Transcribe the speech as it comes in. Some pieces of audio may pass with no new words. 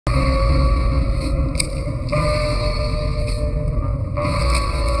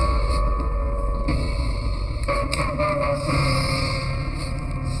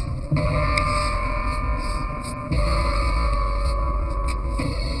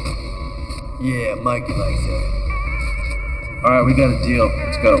Yeah, Mikey likes that. Alright, we got a deal.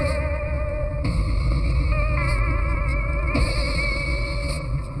 Let's go.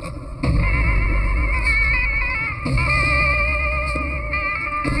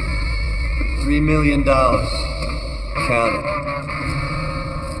 $3 million. Count it.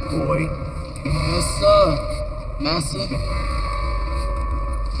 Boy. Yes, sir. Massa.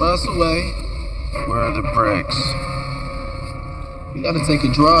 Pass away. Where are the bricks? You gotta take a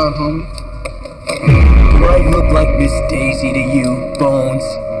drive, homie. Do I look like Miss Daisy to you, Bones?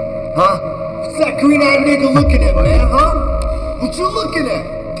 Huh? What's that green-eyed nigga looking at, man, huh? What you looking at?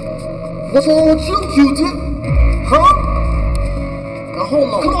 What's wrong with you, Q-Tip? Huh? Now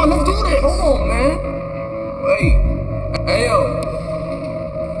hold on. Come on, let's do this. Hold on, man. Wait. Hey, yo.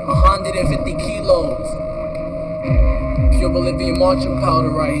 150 kilos. Pure Bolivian marching powder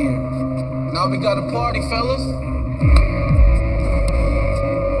right here. Now we got a party, fellas.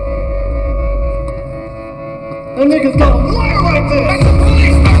 That nigga's got a lawyer right there. That's the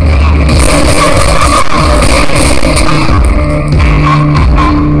police.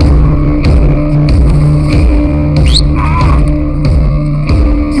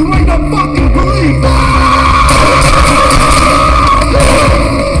 You ain't the fucking police.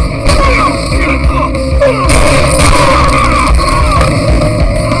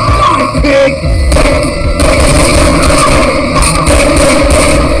 Pig!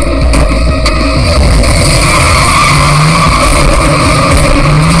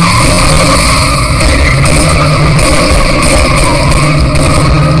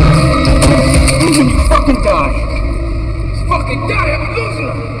 Losing, you fucking die! Fucking die, I'm losing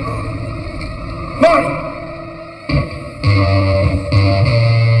him! Marty!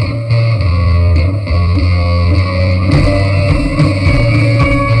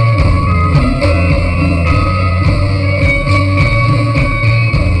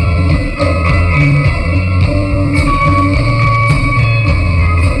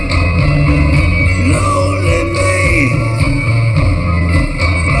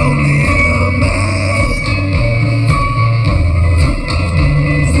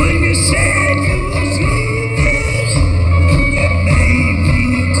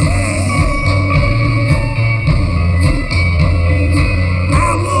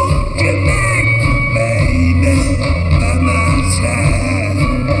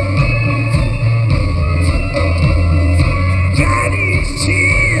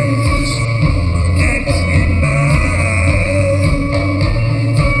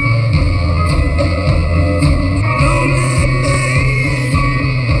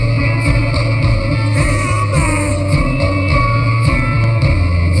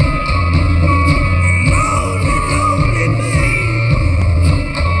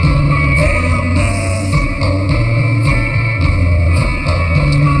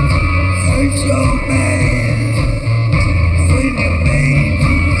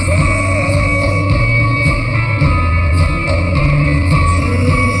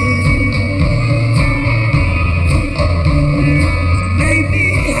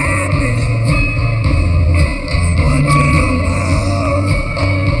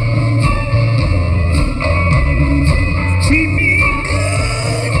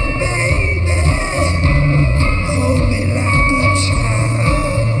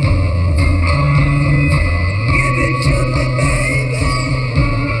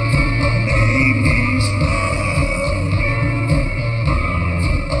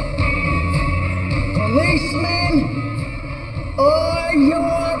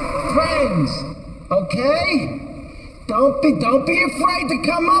 Don't be afraid to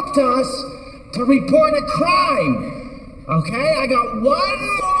come up to us to report a crime. Okay, I got one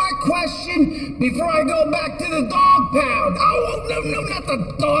more question before I go back to the dog pound. Oh, no, not the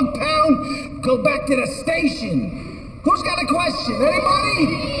dog pound. Go back to the station. Who's got a question? Anybody?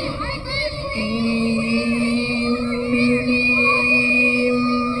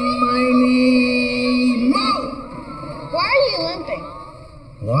 Mo! Why are you limping?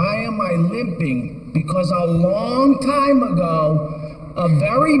 Why am I limping? Because a long time ago, a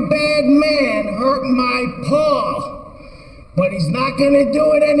very bad man hurt my paw. But he's not gonna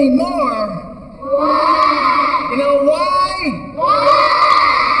do it anymore. Why? You know why? Why?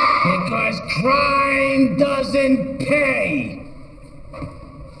 Because crime doesn't pay.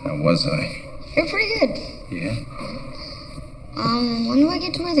 How was I? You're pretty good. Yeah? When do I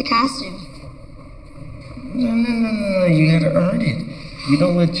get to wear the costume? No, you gotta earn it. You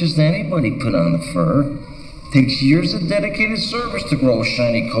don't let just anybody put on the fur. Takes years of dedicated service to grow a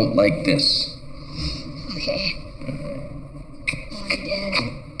shiny coat like this. Okay. Dad.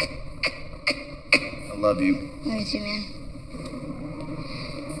 I love you. Love you too, man.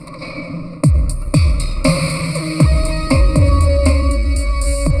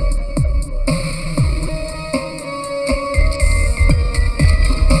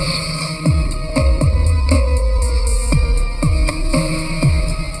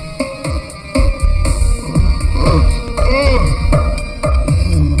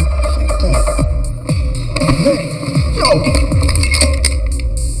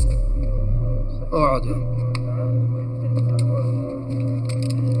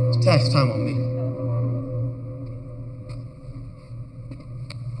 last time on me.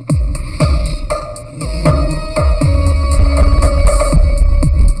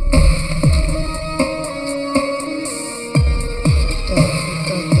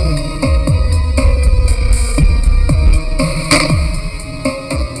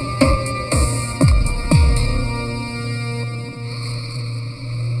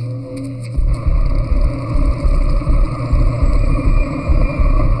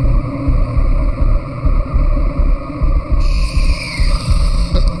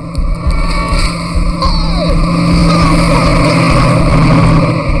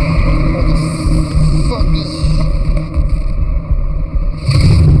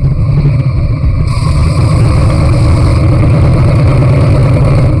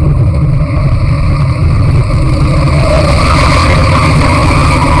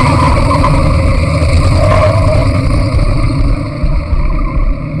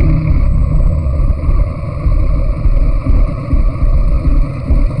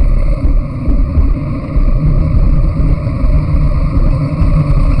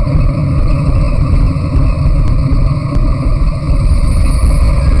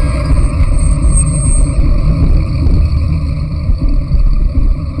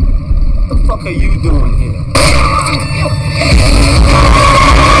 What are you doing here?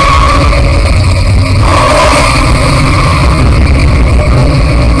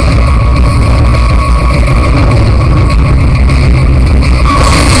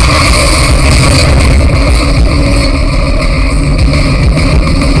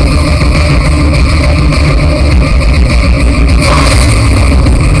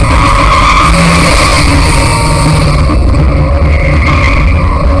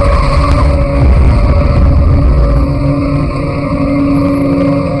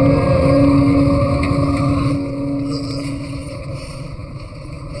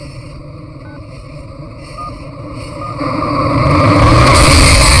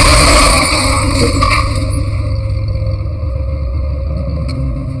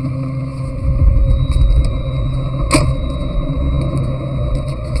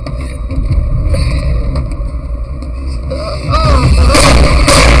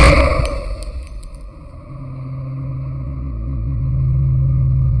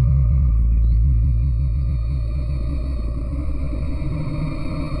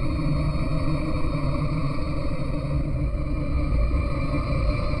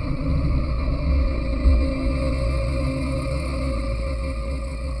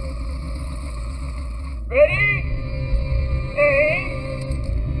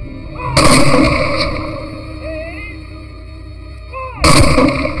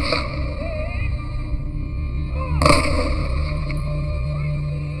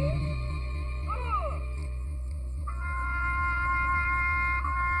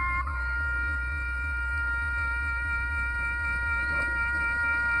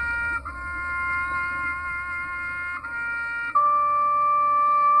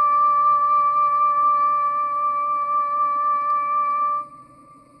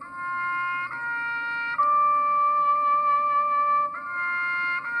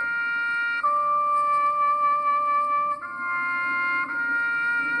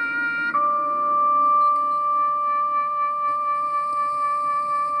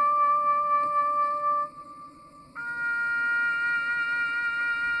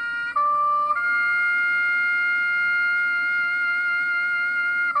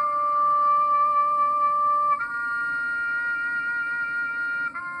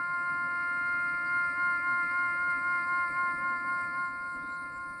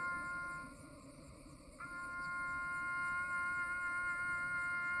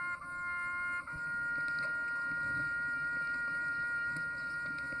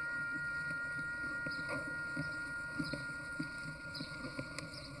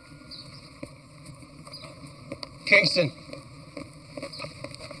 Kingston.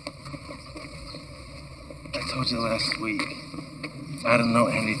 I told you last week, I don't know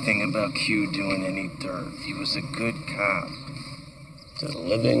anything about Q doing any dirt. He was a good cop. To the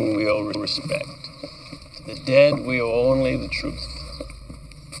living, we owe respect. To the dead, we owe only the truth.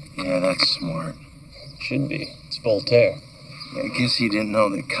 Yeah, that's smart. Should be. It's Voltaire. Yeah, I guess he didn't know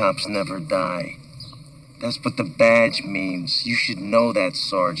that cops never die. That's what the badge means. You should know that,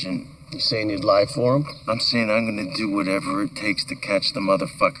 Sergeant. You saying you'd lie for him? I'm saying I'm gonna do whatever it takes to catch the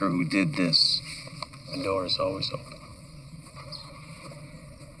motherfucker who did this. The door is always open.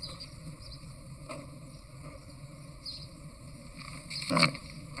 All right.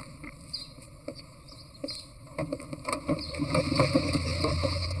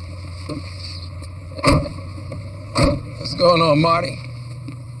 What's going on, Marty?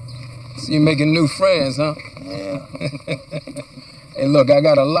 So you're making new friends, huh? Yeah. Hey, look, I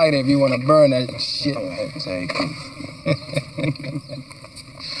got a lighter if you want to burn that shit. Take it.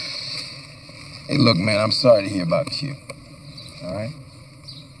 Hey, look, man, I'm sorry to hear about Q. All right?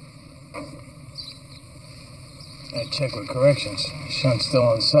 I checked with corrections. Shawn's still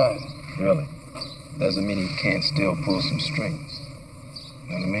on side. Really? Doesn't mean he can't still pull some strings.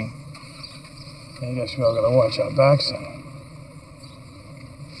 You know what I mean? I guess we all gotta watch our backs on him.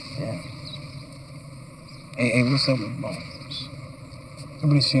 Yeah. Hey, what's up with Bones?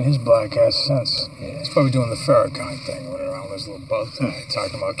 Nobody's seen his black ass since. Yeah. He's probably doing the Farrakhan thing, running around with his little bow tie,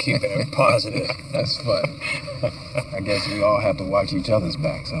 talking about keeping it positive. That's funny. I guess we all have to watch each other's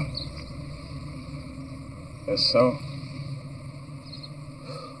backs, huh? Guess so.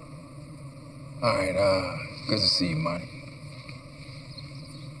 All right, good to see you, Marty.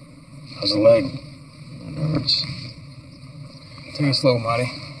 How's the leg? It hurts. Take it slow,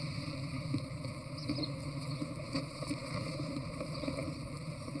 Marty.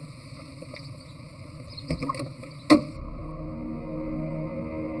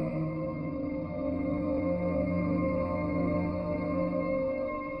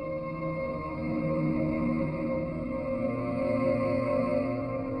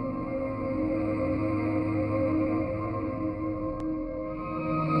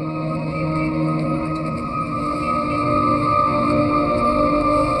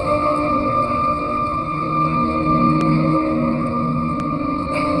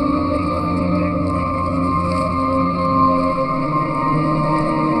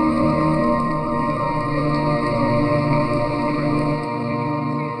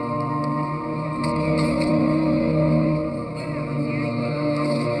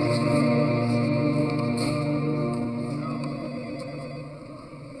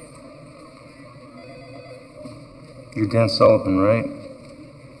 You're Dan Sullivan, right?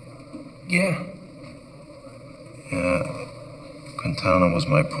 Yeah. Yeah. Quintana was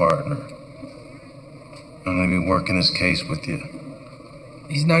my partner. I'm gonna be working this case with you.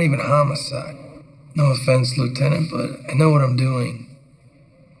 He's not even homicide. No offense, Lieutenant, but I know what I'm doing.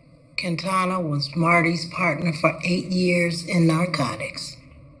 Quintana was Marty's partner for 8 years in narcotics.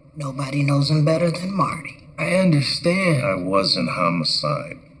 Nobody knows him better than Marty. I understand. I wasn't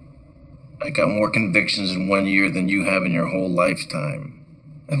homicide. I got more convictions in 1 year than you have in your whole lifetime.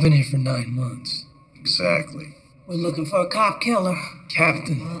 I've been here for 9 months. Exactly. We're looking for a cop killer.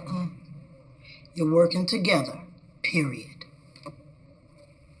 Captain. You're working together, period.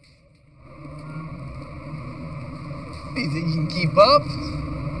 You think you can keep up?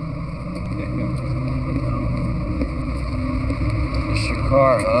 It's your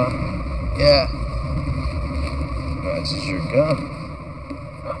car, huh? Yeah. Matches your gun.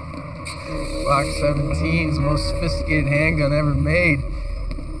 Glock 17's the most sophisticated handgun ever made.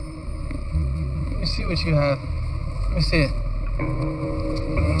 Let me see what you have. Let me see it.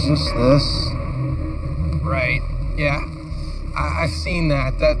 Just this? Right. Yeah. I've seen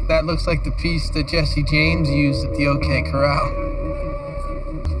that. That looks like the piece that Jesse James used at the OK Corral.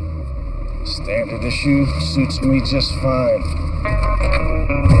 Standard issue suits me just fine.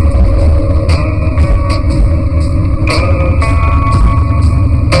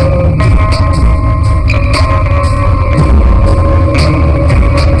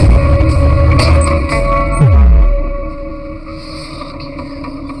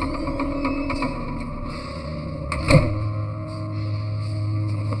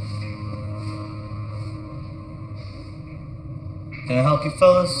 Can I help you,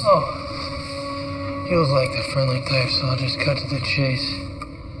 fellas? Oh. Feels like the friendly type, so I'll just cut to the chase.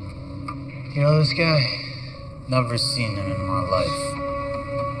 You know this guy? Never seen him in my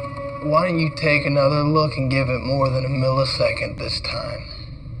life. Why don't you take another look and give it more than a millisecond this time?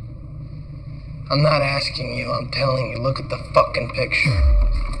 I'm not asking you, I'm telling you, look at the fucking picture.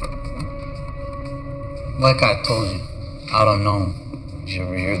 Like I told you, I don't know him. Did you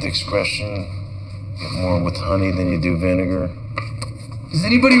ever hear the expression, get more with honey than you do vinegar? Does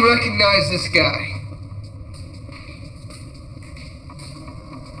anybody recognize this guy?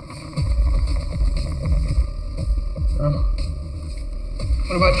 Huh?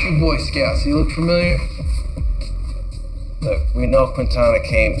 What about you Boy Scouts? You look familiar? Look, we know Quintana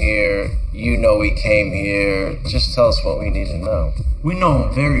came here. You know he came here. Just tell us what we need to know. We know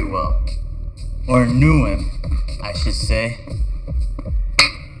him very well. Or knew him, I should say.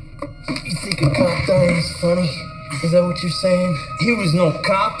 You think a cop dying is funny? Is that what you're saying? He was no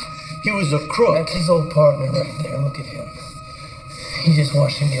cop. He was a crook. That's his old partner right there. Look at him. He just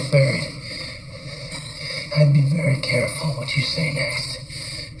watched him get buried. I'd be very careful what you say next.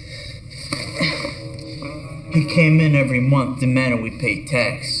 He came in every month demanding we pay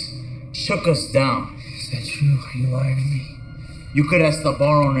tax. shook us down. Is that true? Are you lying to me? You could ask the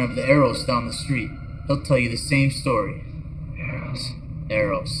bar owner of the Arrows down the street. He'll tell you the same story. Arrows.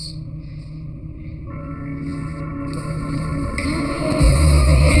 Arrows.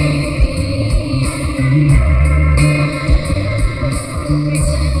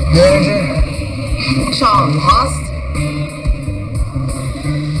 Manager? Shawn, lost?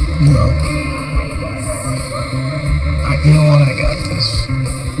 No. You know what? I got this.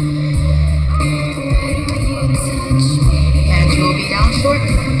 And you will be down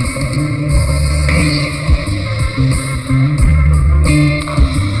shortly.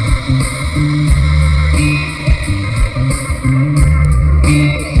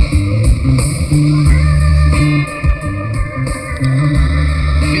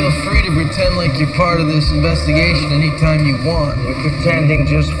 Feel free to pretend like you're part of this investigation anytime you want. You're pretending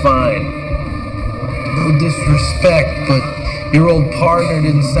just fine. No disrespect, but your old partner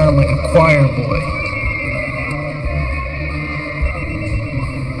didn't sound like a choir boy.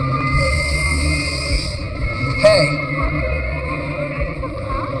 Hey.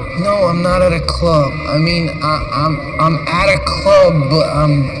 No, I'm not at a club. I mean, I'm at a club, but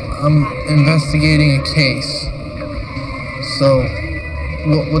I'm investigating a case. So,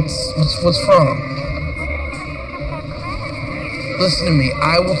 what's wrong? Listen to me.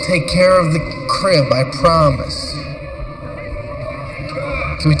 I will take care of the crib. I promise.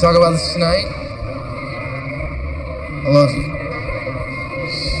 Can we talk about this tonight? I love you.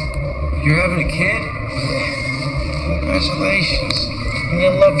 You're having a kid? Congratulations. You're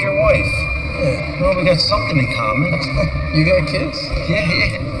gonna love your wife. Yeah. Well, we got something in common. You got kids? Yeah.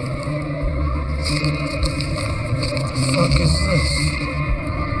 What the fuck is this?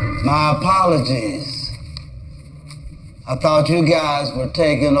 My apologies. I thought you guys were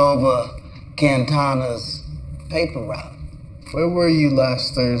taking over Quintana's paper route. Where were you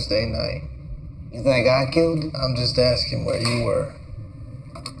last Thursday night? You think I killed it? I'm just asking where you were.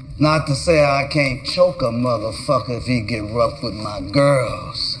 Not to say I can't choke a motherfucker if he get rough with my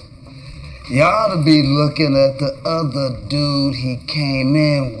girls. You ought to be looking at the other dude he came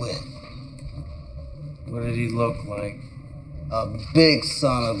in with. What did he look like? A big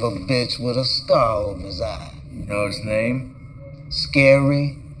son of a bitch with a scar over his eye. You know his name?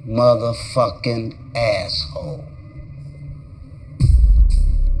 Scary motherfucking asshole.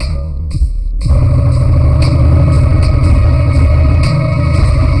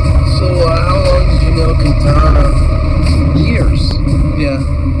 So, how long did you know Quintana? Years. Yeah.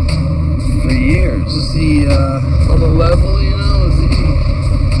 For years. Was he, on the level, you know? Is he...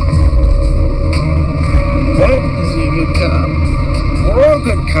 What? Is he a good cop? We're all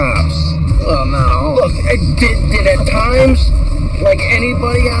good cops. Well, not all. Look, did at times, like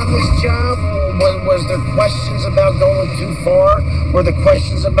anybody on this job, was there questions about going too far? Were there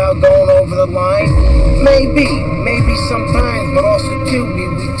questions about going over the line? Maybe sometimes, but also too, we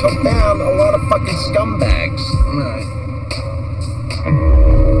took down a lot of fucking scumbags. Right.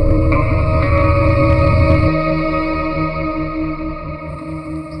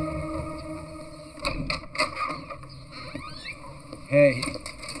 Hey.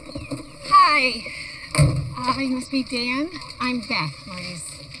 Hi. You must be Dan. I'm Beth, Marty's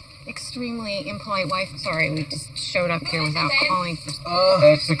extremely impolite wife. Sorry, we just showed up here without calling for...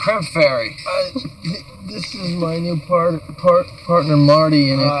 It's the crib fairy. This is my new partner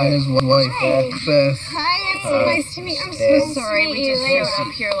Marty and his wife, Beth. Hi, it's so nice to meet you. I'm so sorry we just showed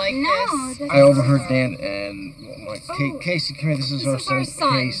up here like this. I overheard Dan and Casey, come here. This is our son,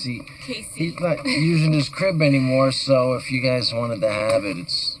 Casey. He's not using his crib anymore, so if you guys wanted to have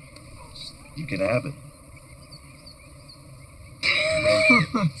it, you could have it.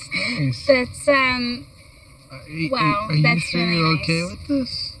 Nice. That's, wow, Are you that's sure really you're nice. okay with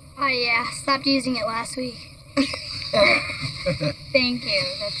this? Oh yeah, stopped using it last week. Thank you.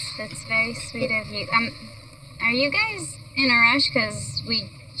 That's very sweet of you. Are you guys in a rush? Because we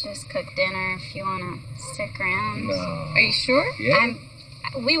just cooked dinner if you want to stick around. No. Are you sure? Yeah.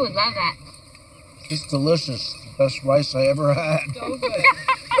 We would love that. It's delicious. Best rice I ever had. Thank you.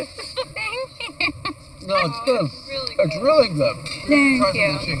 No, it's good. It's really good. It's really good. Thank Try you.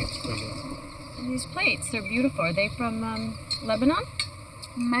 some of the chicken, it's pretty good. These plates, they're beautiful. Are they from Lebanon?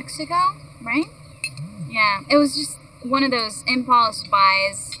 Mexico, right? Yeah, it was just one of those impulse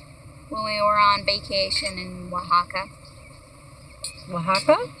buys when we were on vacation in Oaxaca.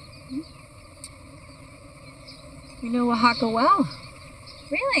 Oaxaca? You know Oaxaca well.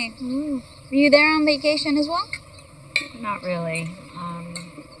 Really? Were you there on vacation as well? Not really.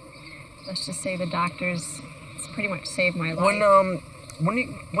 Let's just say the doctors pretty much saved my life.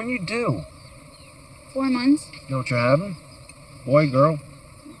 When you do, 4 months. you know what you're having? Boy, girl?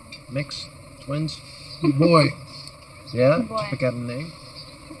 Mix? Twins? Boy. Yeah? Boy. Did you pick out a name?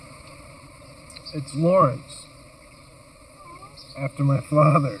 It's Lawrence. After my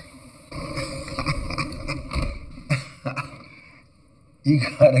father. You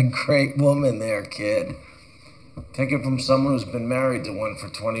got a great woman there, kid. Take it from someone who's been married to one for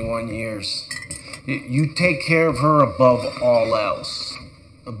 21 years. You take care of her above all else.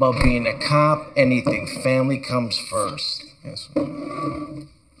 Above being a cop, anything. Family comes first. Yes.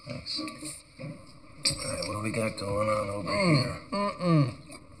 Thanks. All right, what do we got going on over here?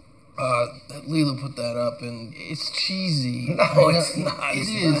 That Leela put that up, and it's cheesy. No, it's not. It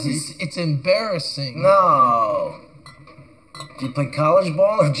is. It's embarrassing. No. Do you play college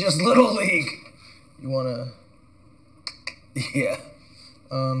ball or just Little League? You wanna? Yeah.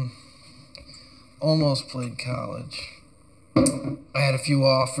 Almost played college. I had a few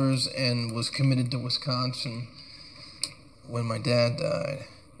offers and was committed to Wisconsin when my dad died.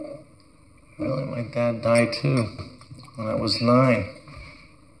 Really, my dad died too, when I was 9.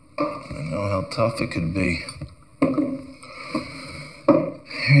 I know how tough it could be.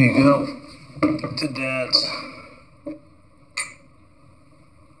 Here you go. To Dad's.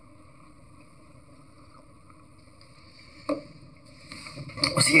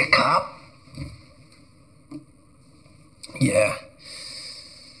 Was he a cop? Yeah.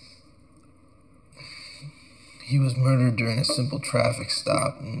 He was murdered during a simple traffic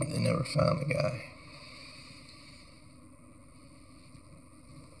stop, and they never found the guy.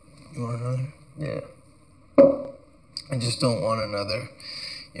 You want another? Yeah. I just don't want another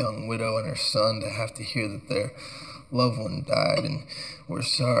young widow and her son to have to hear that their loved one died, and we're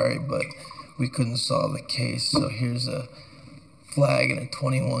sorry, but we couldn't solve the case, so here's a flag and a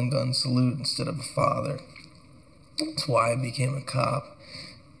 21-gun salute instead of a father. That's why I became a cop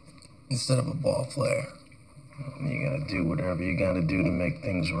instead of a ball player. You gotta do whatever you gotta do to make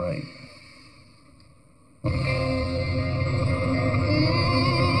things right.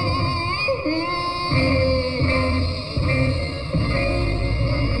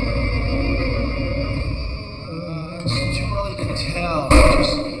 It's too early to tell.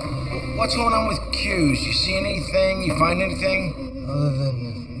 What's going on with Q's? You see anything? You find anything? Other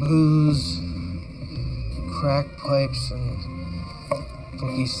than booze, crack pipes, and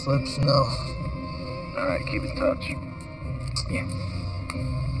bookie slips, no. All right, keep in touch. Yeah.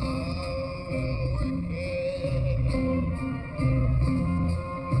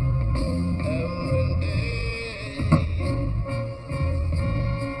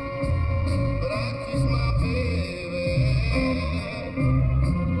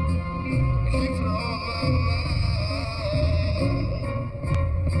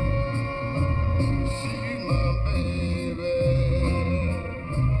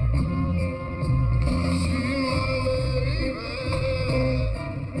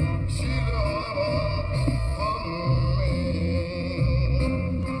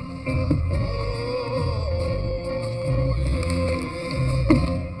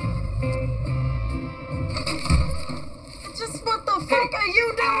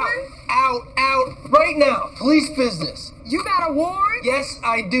 Right now, police business. You got a warrant? Yes,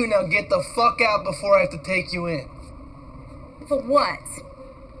 I do. Now get the fuck out before I have to take you in. For what?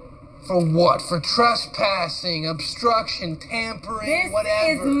 For what? For trespassing, obstruction, tampering, This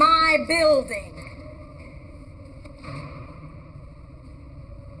whatever. is my building.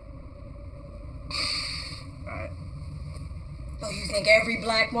 Alright. Oh, you think every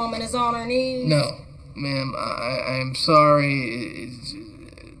black woman is on her knees? No, ma'am, I'm sorry. It's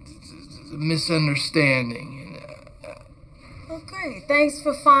a misunderstanding. Okay, thanks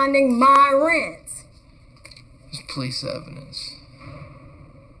for finding my rent. There's police evidence.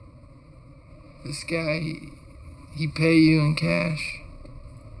 This guy, he pay you in cash?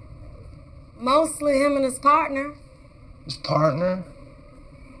 Mostly him and his partner. His partner?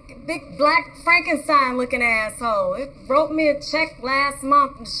 Big black Frankenstein looking asshole. It wrote me a check last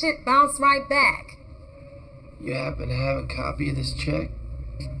month and shit bounced right back. You happen to have a copy of this check?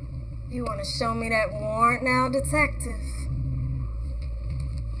 You want to show me that warrant now, detective?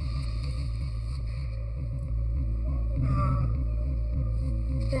 Oh,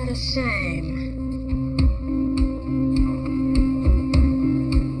 that a shame.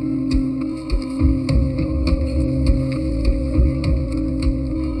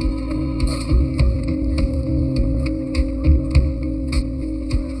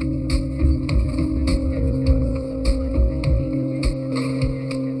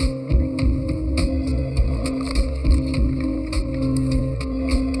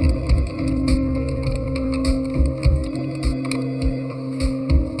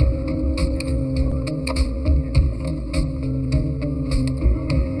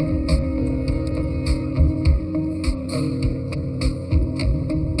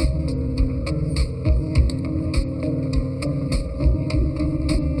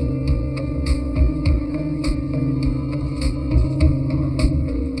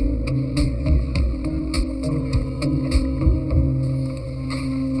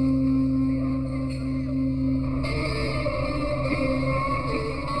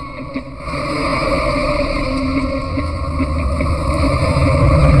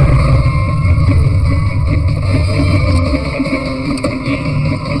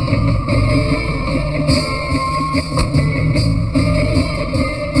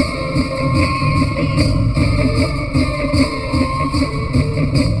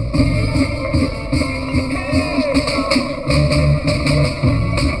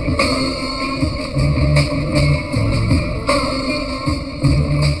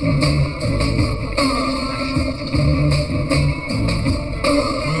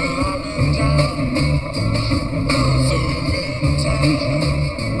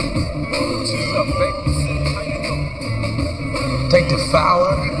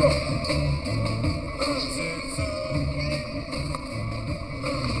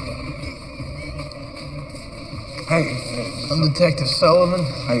 Hey, I'm Detective Sullivan.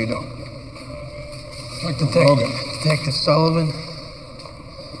 How you doing? Detective Sullivan.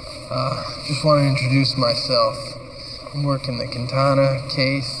 Just want to introduce myself. I'm working the Quintana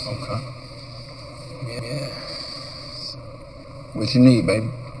case. Okay. Yeah. What you need, baby?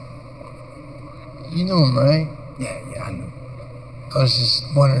 You know him, right? Yeah, I knew. I was just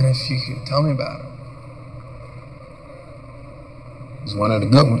wondering if you could tell me about him. He's one of the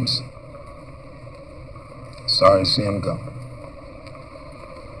good ones. Sorry to see him go.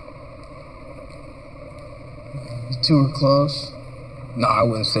 You two were close? No, I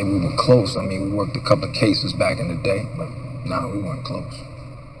wouldn't say we were close. I mean, we worked a couple of cases back in the day, but no, we weren't close.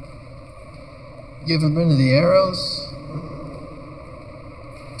 You ever been to the Arrows?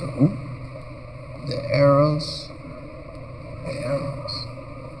 The who? The Arrows? The Arrows.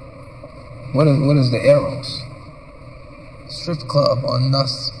 What is the Arrows? Strip club on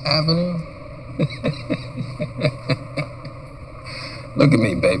Nuss Avenue. Look at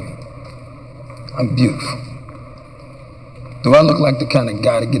me, baby. I'm beautiful. Do I look like the kind of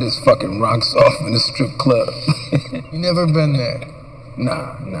guy to get his fucking rocks off in a strip club? You never been there?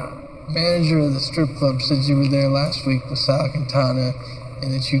 Nah. Manager of the strip club said you were there last week with Sal Quintana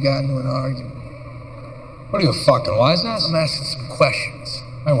and that you got into an argument. What are you, fucking wise ass? I'm asking some questions.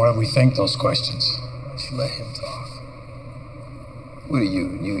 And what do we think those questions? I should let him talk. What are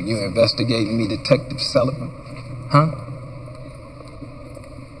you? You investigating me, Detective Sullivan? Huh?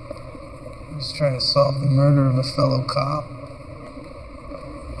 I'm just trying to solve the murder of a fellow cop.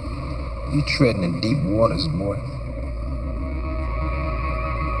 You treading in deep waters, boy.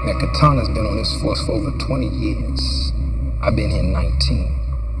 Now, Katana's been on this force for over 20 years. I've been here 19.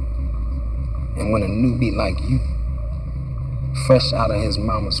 And when a newbie like you, fresh out of his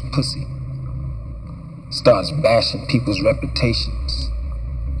mama's pussy, starts bashing people's reputations,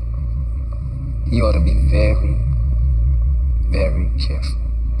 you ought to be very, very careful.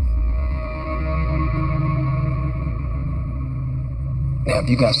 Now, if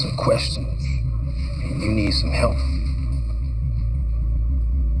you got some questions and you need some help,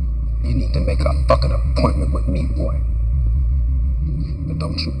 you need to make a fucking appointment with me, boy. But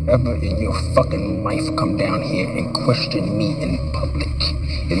don't you ever in your fucking life come down here and question me in public.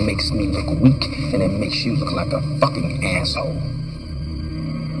 It makes me look weak and it makes you look like a fucking asshole.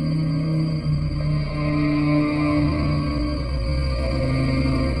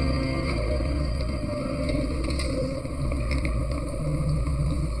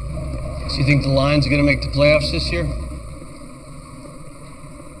 So you think the Lions are gonna make the playoffs this year?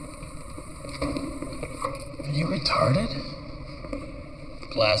 Are you retarded?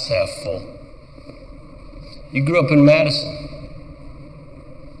 Glass half full. You grew up in Madison.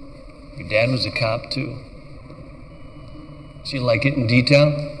 Your dad was a cop too. So you like it in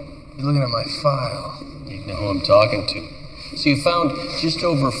D-Town? You're looking at my file. You know who I'm talking to. So you found just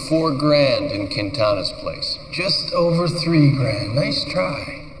over $4 grand in Quintana's place. Just over $3 grand. Nice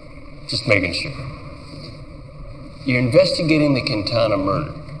try. Just making sure. You're investigating the Quintana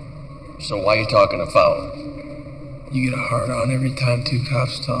murder. So why are you talking to Fowler? You get a hard on every time two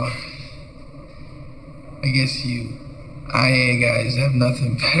cops talk. I guess you IA guys have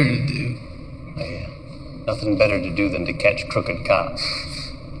nothing better to do. Oh, yeah. Nothing better to do than to catch crooked cops.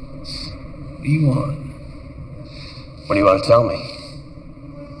 What do you want? What do you want to tell me?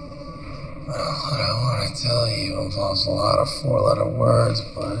 Well, what I want to tell you involves a lot of four-letter words,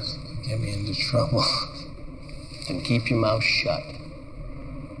 but it could get me into trouble. Then keep your mouth shut.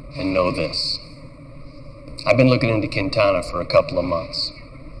 And know this. I've been looking into Quintana for a couple of months.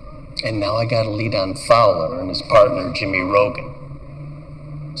 And now I got a lead on Fowler and his partner, Jimmy Rogan.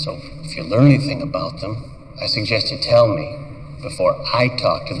 So if you learn anything about them, I suggest you tell me before I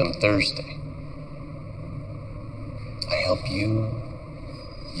talk to them Thursday. I help you,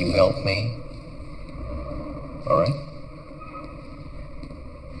 you help me. All right?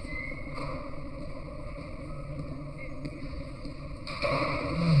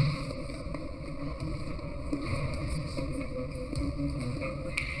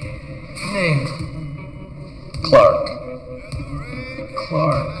 Name? Clark.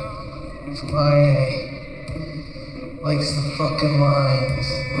 Clark. IA. Likes the fucking lines.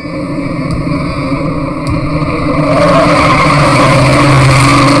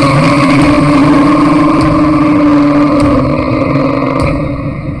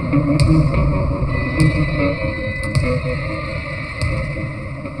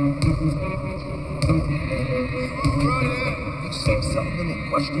 you say something and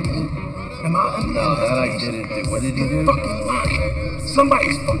question me? Am I under No, that I investigation? didn't do. What did you do? Fucking lying.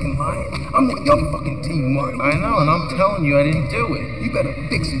 Somebody's fucking lying. I'm on your fucking team, Marty. I know, and I'm telling you I didn't do it. You better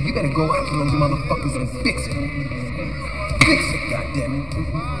fix it. You better go after those motherfuckers and fix it. Fix it, goddammit.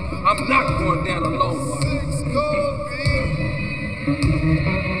 I'm not going down alone, Marty.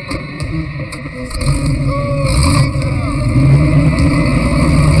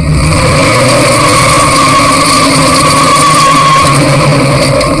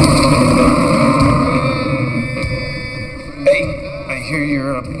 Hey, I hear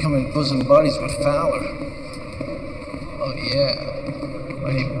you're becoming bosom buddies with Fowler. Oh, yeah.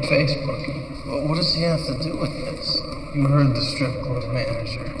 Right, even Facebook. Well, what does he have to do with this? You heard the strip club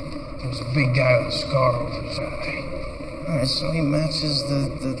manager. There's a big guy with a scar over his eye. Alright, so he matches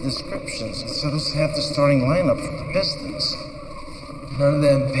the descriptions. So does have the starting lineup for the Pistons. None of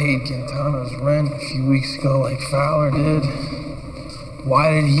them paid Quintana's rent a few weeks ago like Fowler did.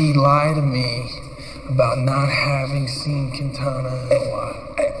 Why did he lie to me about not having seen Quintana in a while?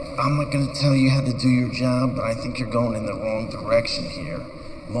 I'm not going to tell you how to do your job, but I think you're going in the wrong direction here.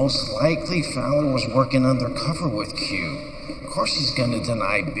 Most likely, Fowler was working undercover with Q. Of course he's going to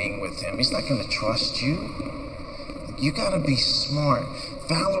deny being with him. He's not going to trust you. You got to be smart.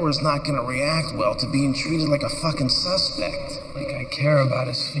 Fowler is not going to react well to being treated like a fucking suspect. Like I care about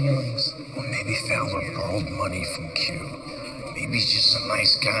his feelings. Well, maybe Fowler borrowed money from Q. Maybe he's just a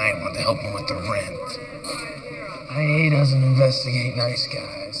nice guy and wanted to help him with the rent. IA doesn't investigate nice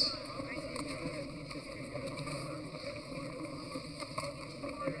guys.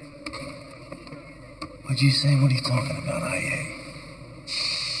 What'd you say? What are you talking about, IA?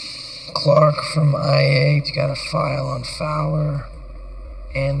 Clark from IA's got a file on Fowler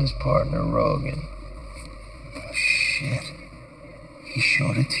and his partner Rogan. Oh, shit. He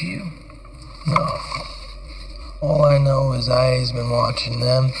showed it to you? No. All I know is IA's been watching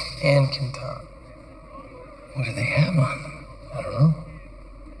them and Quintana. What do they have on them? I don't know.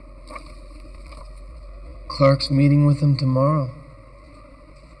 Clark's meeting with him tomorrow.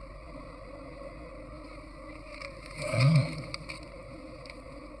 Oh.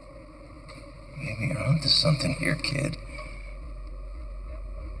 Maybe you're onto something here, kid.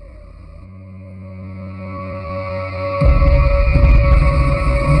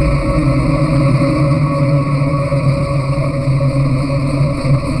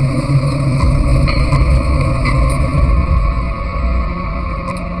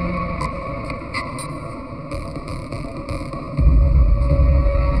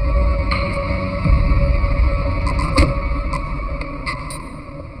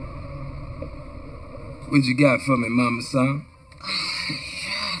 What you got for me, Mama-san?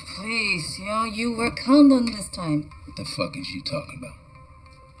 Yeah, please, you were counting this time. What the fuck is you talking about?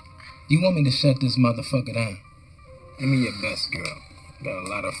 You want me to shut this motherfucker down? Give me your best, girl. Got a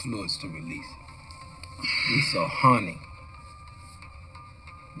lot of fluids to release. Be so horny.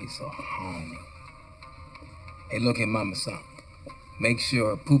 Be so horny. Hey, look at Mama-san. Make sure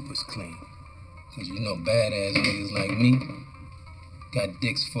her poop is clean. Cause you know badass niggas like me got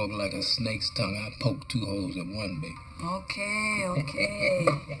dicks forked like a snake's tongue. I poke 2 holes at one, baby. Okay.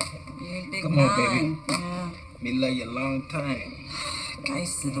 You big Come on, baby. Yeah. Me love you a long time. 该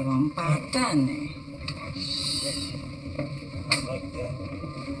死的王八蛋呢！ I like that.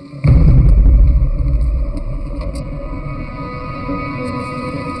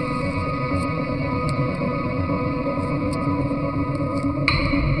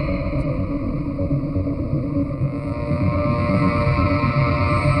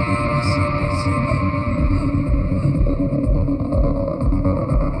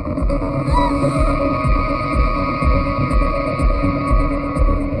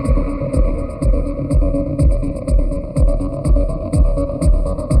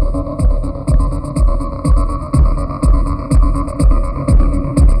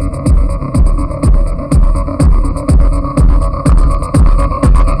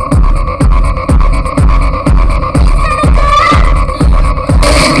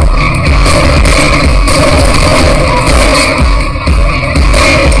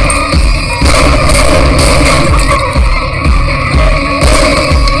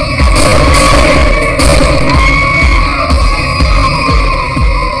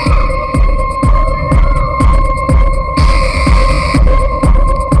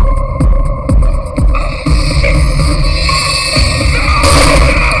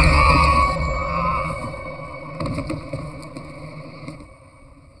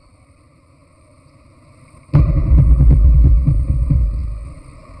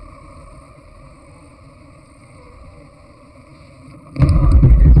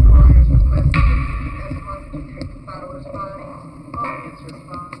 Hey,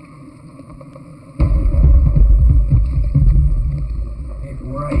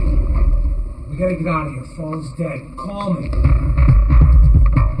 Ray. We gotta get out of here. Fall's dead. Call me.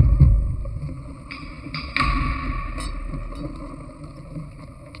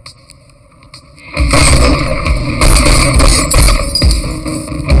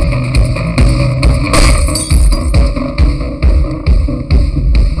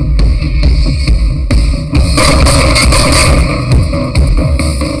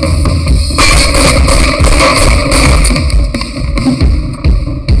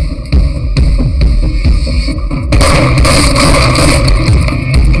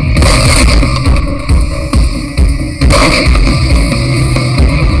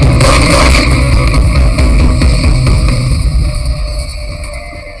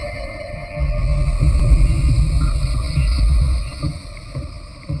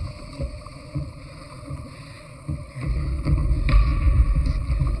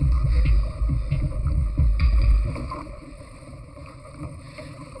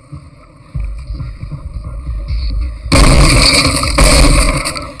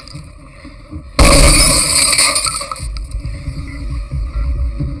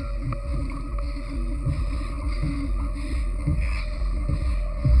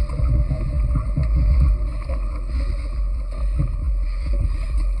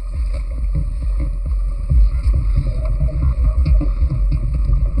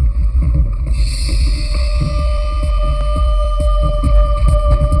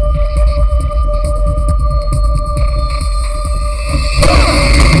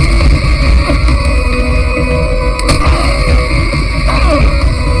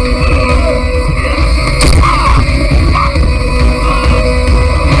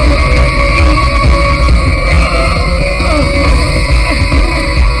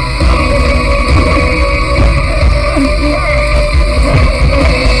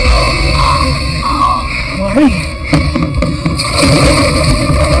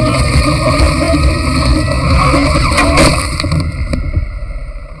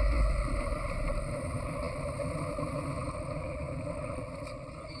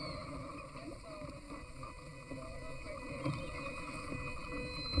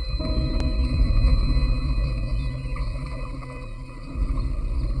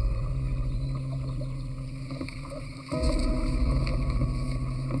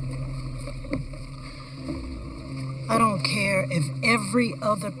 I don't care if every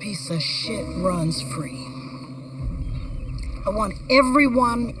other piece of shit runs free. I want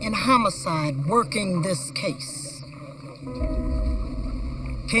everyone in homicide working this case.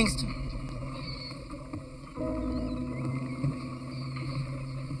 Kingston.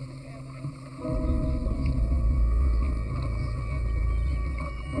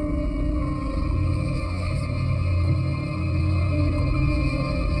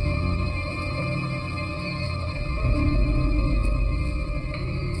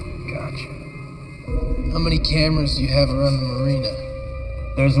 How many cameras do you have around the marina?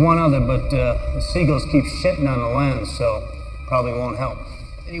 There's one other, but the seagulls keep shitting on the lens, so probably won't help.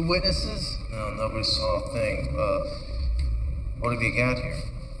 Any witnesses? No, nobody saw a thing. What have you got here?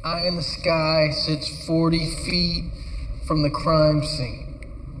 Eye in the sky sits 40 feet from the crime scene.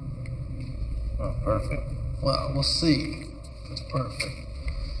 Oh, perfect. Well, we'll see. It's perfect.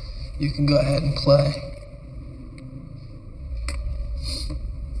 You can go ahead and play.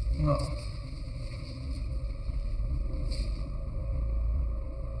 Oh.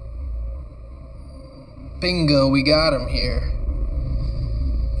 Bingo, we got him here.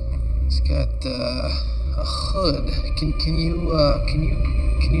 It's got a hood. Can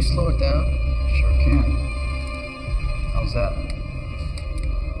you slow it down? Sure can. How's that?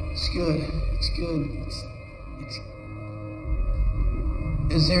 It's good. It's good. It's.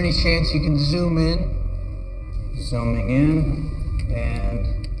 Is there any chance you can zoom in? Zooming in,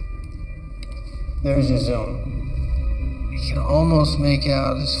 and there's your zoom. You can almost make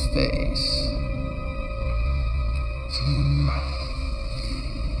out his face.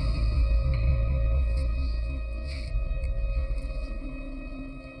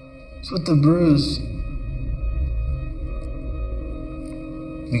 What's with the bruise?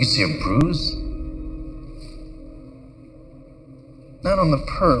 You can see a bruise? Not on the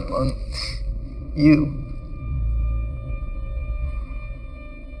perp, on you.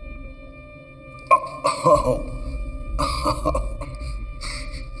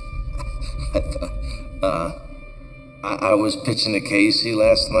 I was pitching to Casey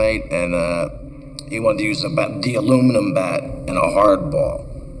last night, and he wanted to use the aluminum bat and a hard ball,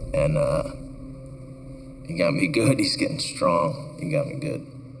 and he got me good. He's getting strong. He got me good.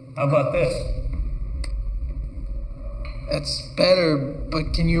 How about this? That's better,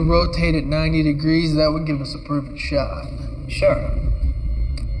 but can you rotate at 90 degrees? That would give us a perfect shot. Sure.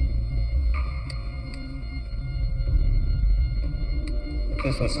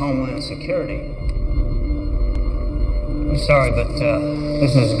 This was Homeland Security. I'm sorry, but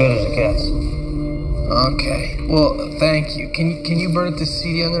this is as good as it gets. Okay. Well, thank you. Can you burn it to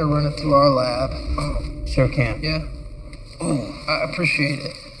CD? I'm gonna run it through our lab. Sure can. Yeah. I appreciate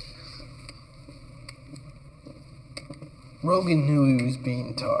it. Rogan knew he was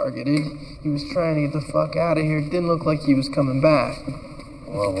being targeted. He was trying to get the fuck out of here. It didn't look like he was coming back.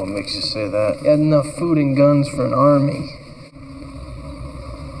 Well, what makes you say that? He had enough food and guns for an army.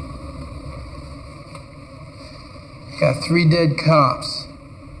 Got 3 dead cops.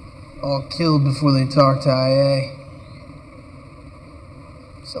 All killed before they talked to IA.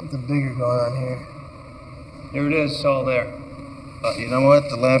 Something bigger going on here. Here it is, it's all there. You know what?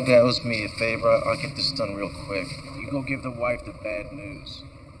 The lab guy owes me a favor. I'll get this done real quick. You go give the wife the bad news.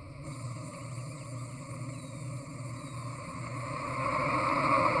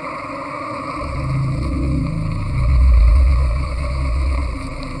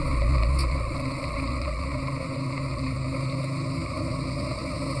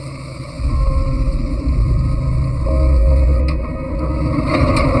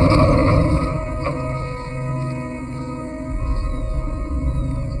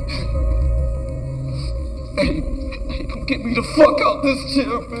 Get me the fuck out this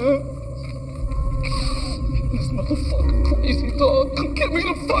chair, man. This motherfucker crazy dog. Come get me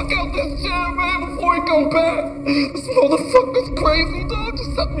the fuck out this chair, man, before he come back. This motherfucker's crazy dog.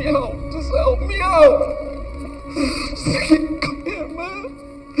 Just help me out. Just help me out. Come here, man.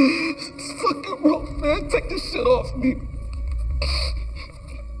 It's fucking rough, man. Take this shit off me.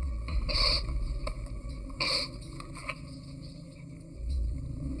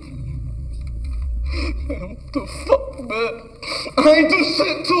 Man, what the fuck, man? I ain't do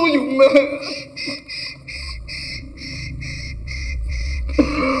shit to you, man.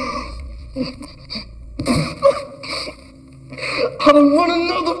 I don't want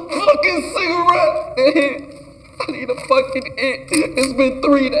another fucking cigarette. I need a fucking hit. It's been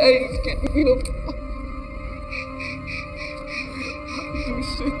 3 days. Get me the fuck. I ain't do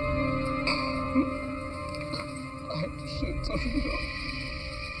shit. I ain't do shit to you.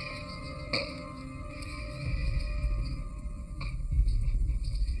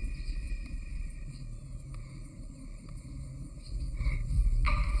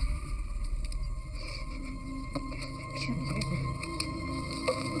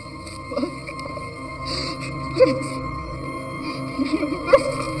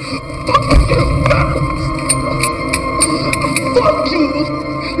 Fuck you!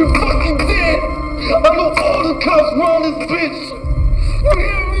 You're fucking dead! I know all the cops around this bitch! You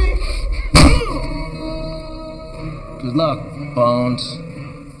hear me? Good luck, Bones.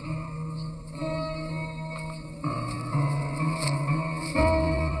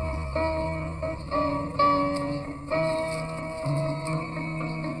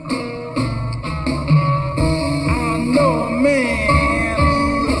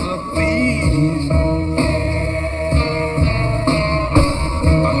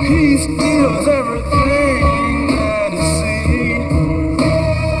 He steals everything that he sees.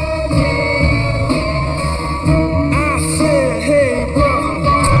 I said, hey brother,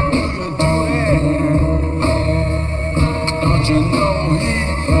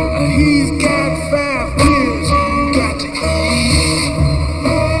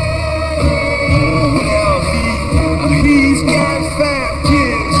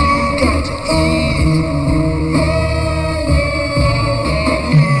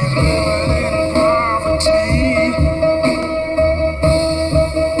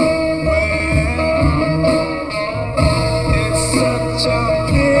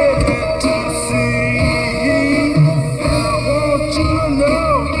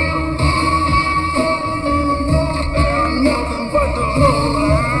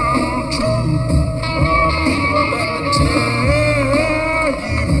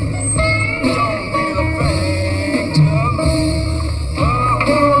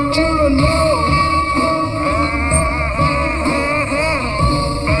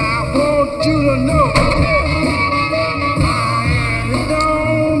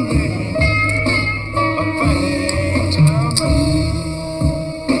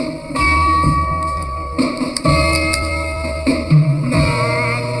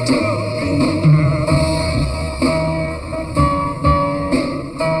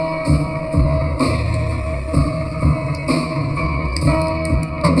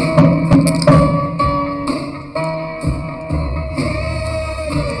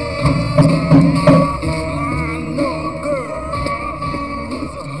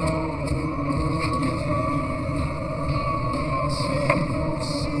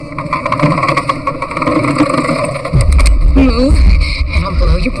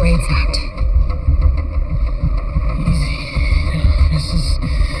 braids out.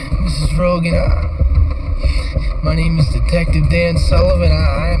 Mrs. Rogan, my name is Detective Dan Sullivan.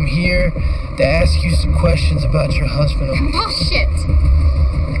 I am here to ask you some questions about your husband. Bullshit!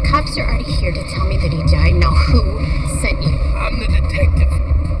 The cops are already here to tell me that he died. Now who sent you? I'm the detective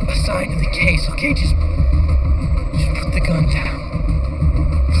assigned to the case, okay? Just put the gun down.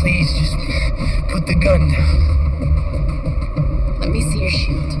 Please, just put the gun down. Let me see your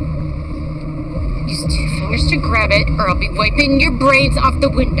shield. Use 2 fingers to grab it, or I'll be wiping your braids off the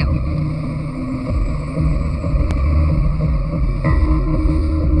window.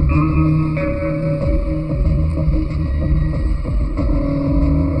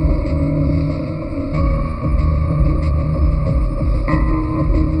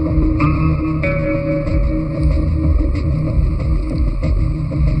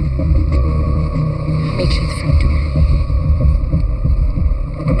 Make sure the front door.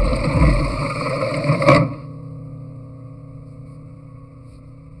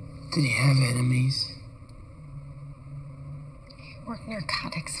 Did he have enemies? Work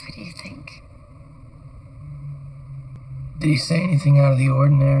narcotics, what do you think? Did he say anything out of the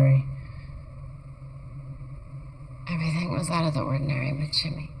ordinary? Everything was out of the ordinary with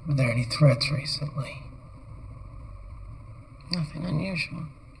Jimmy. Were there any threats recently? Nothing unusual.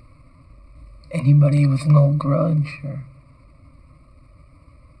 Anybody with an old grudge, or?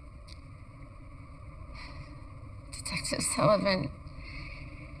 Detective Sullivan,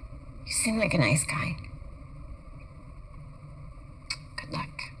 you seem like a nice guy. Good luck.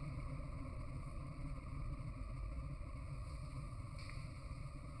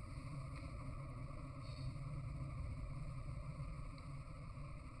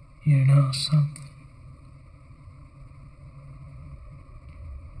 You know something?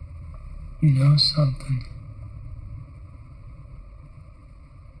 You know something?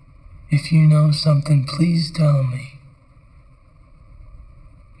 If you know something, please tell me.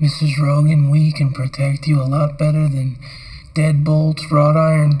 Mrs. Rogan, we can protect you a lot better than deadbolts, wrought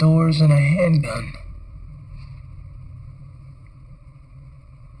iron doors, and a handgun.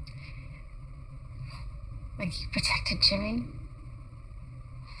 Like you protected Jimmy?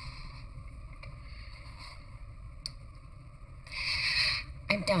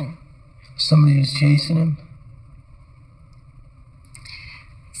 I'm done. Somebody was chasing him?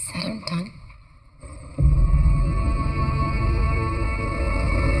 Said I'm done.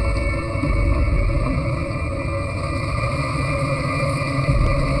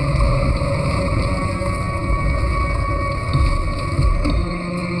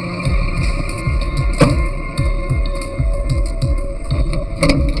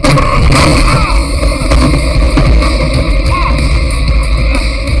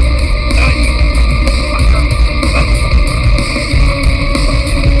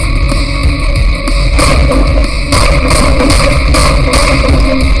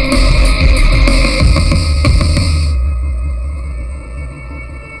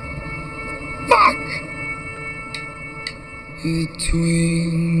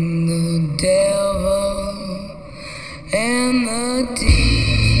 Between the devil and the deep.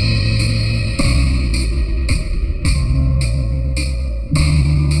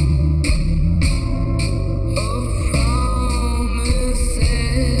 Of promises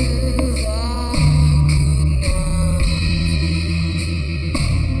I could not keep.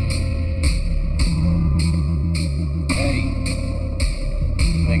 Hey,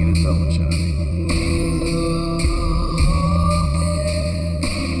 make it a double shot.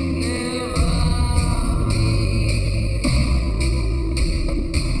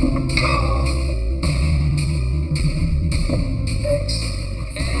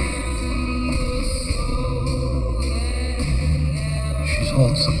 She's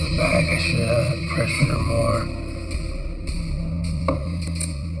holding something back. I should have pressured her more.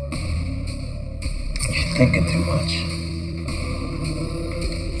 You're thinking too much.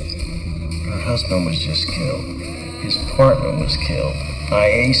 Her husband was just killed. His partner was killed.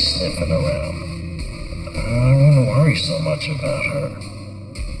 IA sniffing around. I don't worry so much about her.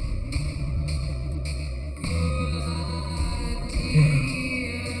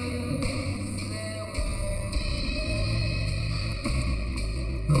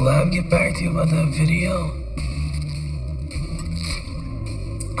 The lab get back to you about that video?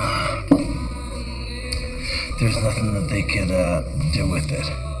 There's nothing that they could do with it.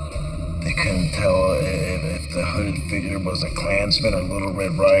 They couldn't tell if the hooded figure was a Klansman or Little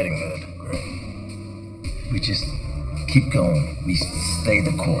Red Riding Hood. We just keep going. We stay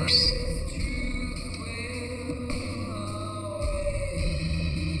the course.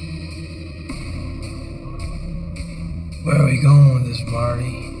 Where are we going with this,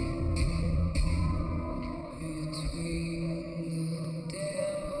 Marty?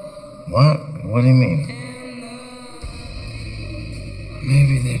 What? What do you mean?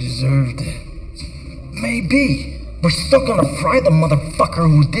 Maybe they deserved it. Maybe. We're still gonna fry the motherfucker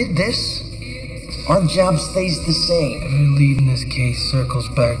who did this. Our job stays the same. Every lead in this case circles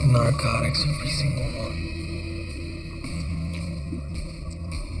back to narcotics, every single one.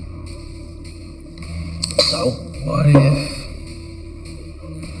 So? What if...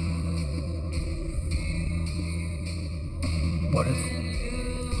 What if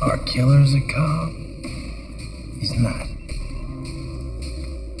our killer's a cop? He's not.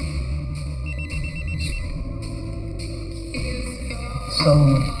 So...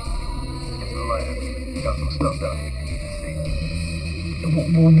 Got some stuff down here.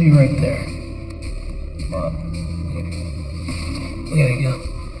 We'll be right there. We gotta go.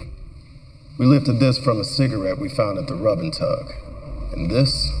 We lifted this from a cigarette we found at the Rub and Tug. And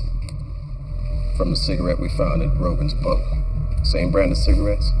this from a cigarette we found at Robin's boat. Same brand of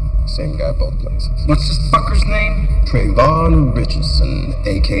cigarettes, same guy both places. What's this fucker's name? Trayvon Richardson,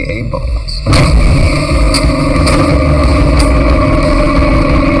 a.k.a. Bones.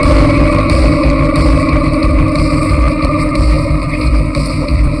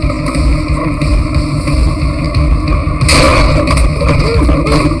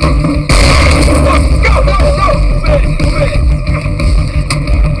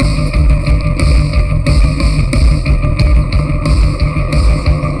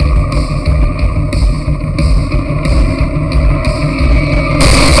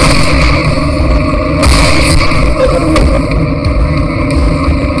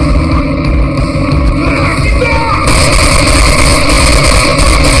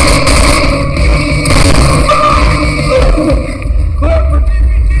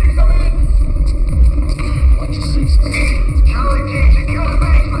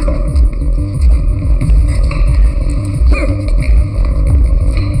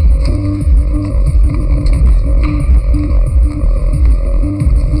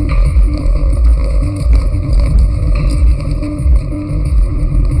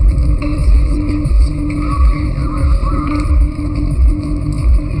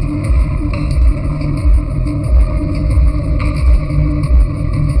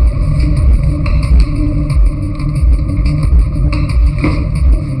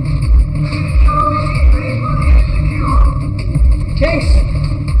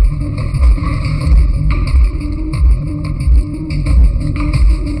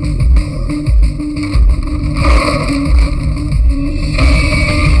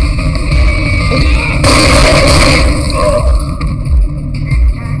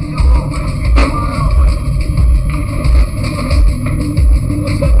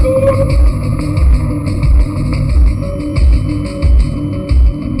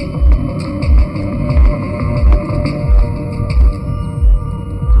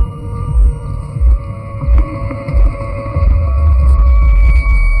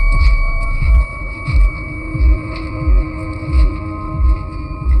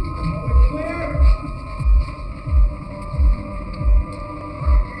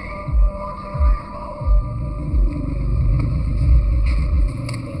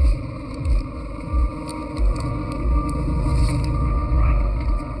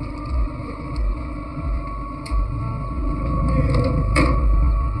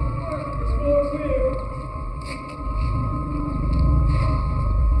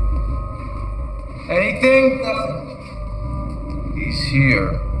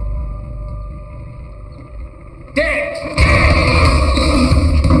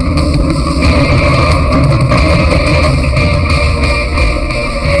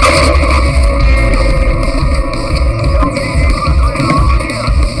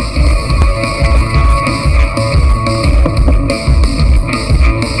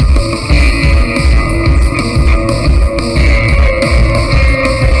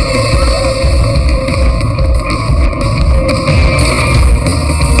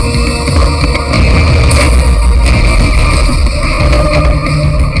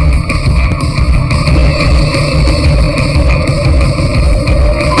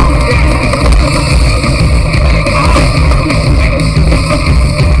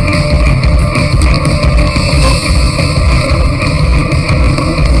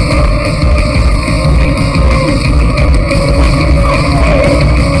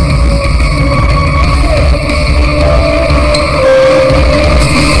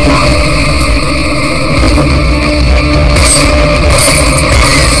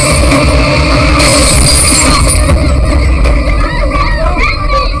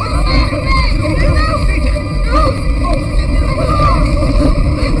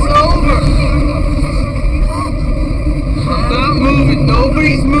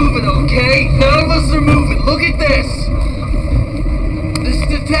 Look at this! This is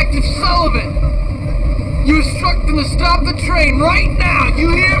Detective Sullivan! You instruct them to stop the train right now,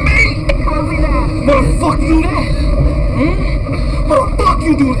 you hear me? Copy that. Motherfuck you that! Motherfuck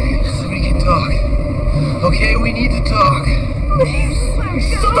you do that! So we can talk. Okay, we need to talk.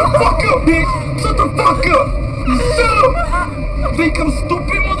 Shut the fuck up, bitch! Shut the fuck up! Shut up! Think I'm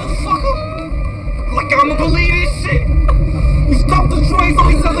stupid, motherfucker? Like I'ma believe this shit? You stop the train so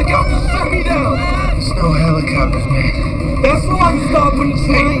these helicopters shut me down! There's no helicopters, man. That's why you stopping the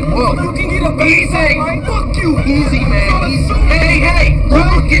train! Hey, whoa. You can get a easy! Right? Fuck you! Easy, man. Easy. Hey! You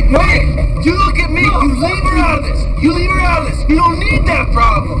look at me! You leave her out of this! You leave her out of this! You don't need that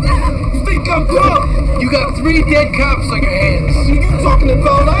problem! You think I'm dumb? You got 3 dead cops on your hands. What you talking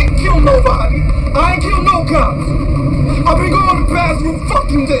about? I ain't killed nobody! I ain't killed no cops! I've been going the past few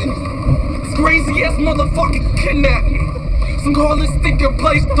fucking days! This crazy ass motherfucker kidnapped me! Some call this stinking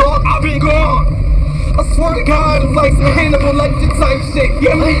place, dog. I've been gone! I swear to God, it's like some Hannibal like this type shit.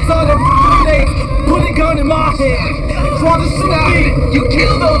 Yeah, me son of a put a gun in my hand. Try to shoot me. You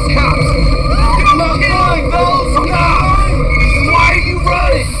kill those cops. I'm not killing those cops. Why are you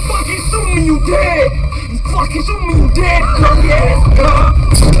running? Fucking shoot me, you dead. You fucking shoot me, you dead, dirty ass cop.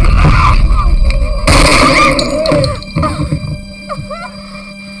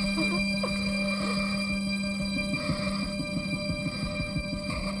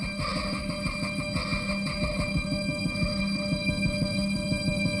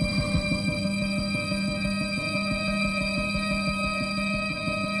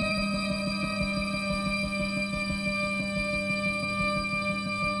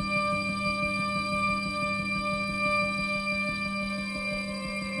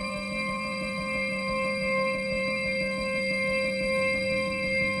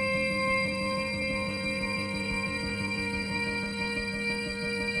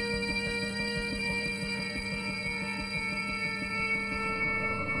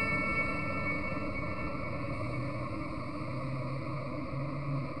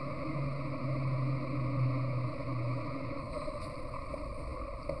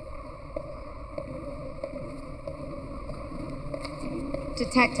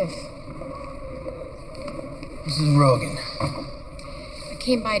 Detective, This is Rogan. I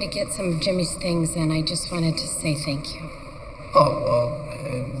came by to get some of Jimmy's things, and I just wanted to say thank you. Oh, well,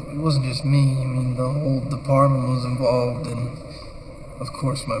 it wasn't just me. I mean, the whole department was involved, and of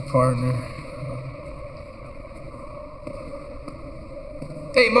course my partner.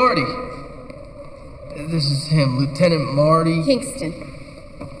 Hey, Marty! This is him, Lieutenant Marty. Kingston.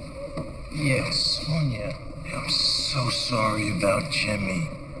 Yes. Sonia, I'm so sorry about Jimmy.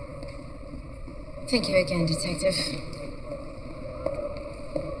 Thank you again, Detective.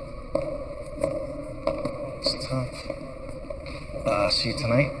 It's tough. See you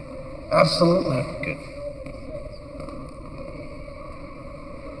tonight? Absolutely. Good.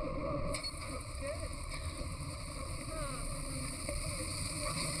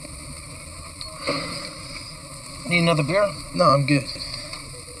 Need another beer? No, I'm good.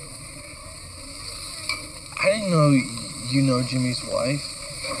 I didn't know you know Jimmy's wife.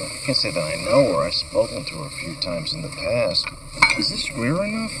 I can't say that I know her. I've spoken to her a few times in the past. Is this rare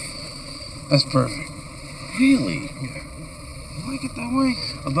enough? That's perfect. Really? Yeah. You like it that way?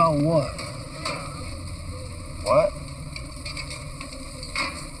 About what? What?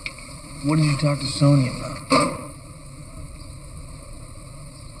 What did you talk to Sonia about?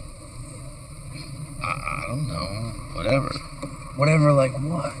 I don't know. Whatever. Whatever, like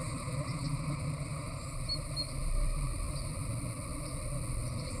what?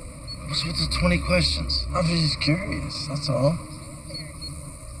 What's with the 20 questions? I'm just curious, that's all.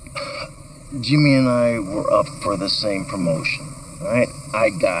 Jimmy and I were up for the same promotion, all right? I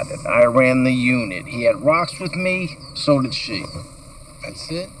got it. I ran the unit. He had rocks with me, so did she. That's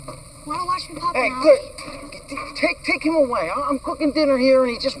it? Wanna watch me pop Hey, out? good. Take him away. I'm cooking dinner here,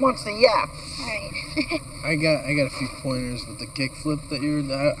 and he just wants to yap. Alright. I got a few pointers with the kickflip that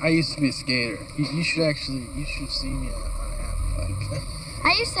I used to be a skater. You should see me on a half pipe.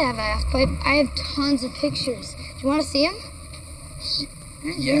 I used to have a half pipe. I have tons of pictures. Do you want to see them?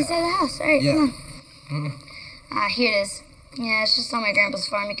 Yeah. Inside the house. Alright, Yeah. come on. Here it is. Yeah, it's just on my grandpa's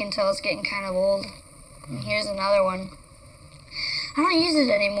farm. You can tell it's getting kind of old. And here's another one. I don't use it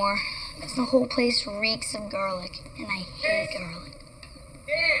anymore because the whole place reeks of garlic, and I hate garlic.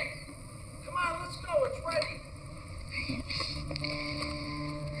 Dan, come on, let's go. It's ready.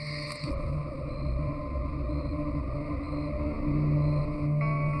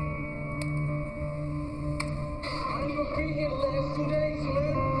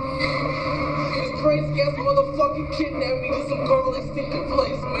 Crazy ass motherfucking kidnapped me to some garlic stinking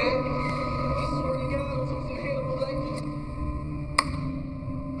place, man. I swear to God, it was some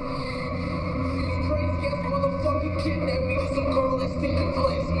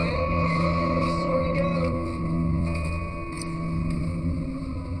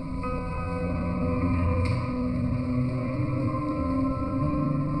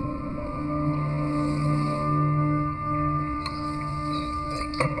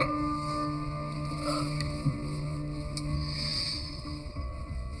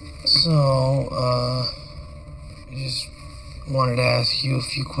So, I just wanted to ask you a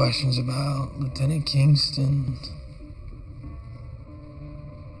few questions about Lieutenant Kingston.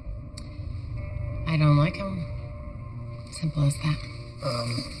 I don't like him. Simple as that.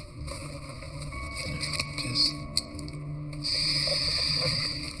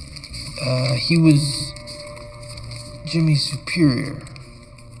 He was Jimmy's superior.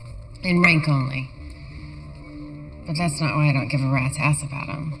 In rank only. But that's not why I don't give a rat's ass about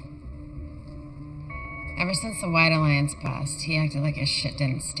him. Ever since the White Alliance bust, he acted like his shit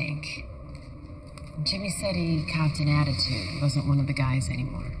didn't stink. Jimmy said he copped an attitude. He wasn't one of the guys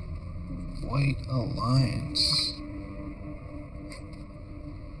anymore. White Alliance.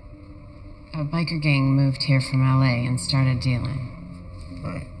 A biker gang moved here from LA and started dealing.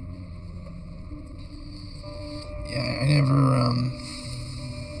 Right. Yeah, I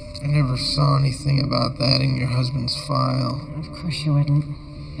never saw anything about that in your husband's file. Of course you wouldn't.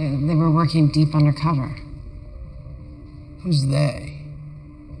 They were working deep undercover. Who's they?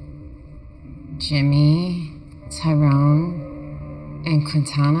 Jimmy, Tyrone, and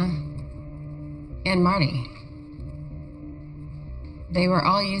Quintana, and Marty. They were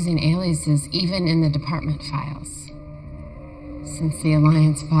all using aliases even in the department files, since the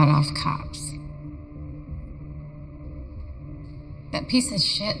Alliance bought off cops. That piece of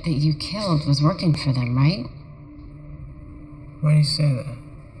shit that you killed was working for them, right? Why do you say that?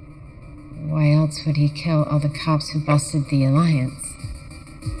 Why else would he kill all the cops who busted the Alliance?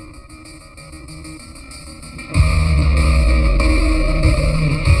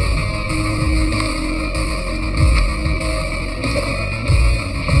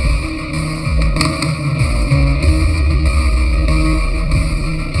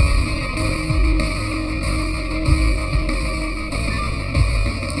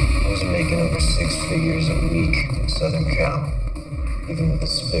 Over 6 figures a week in Southern Cal, even with the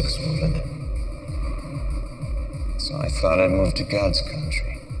spics moving it. So I thought I'd move to God's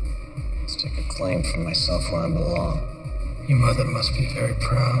country. Stake a claim for myself where I belong. Your mother must be very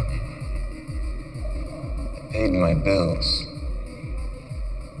proud. I paid my bills.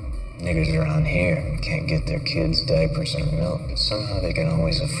 Niggers around here can't get their kids diapers or milk, but somehow they can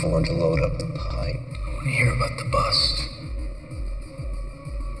always afford to load up the pipe. I want to hear about the bust.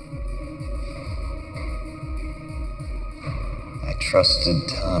 I trusted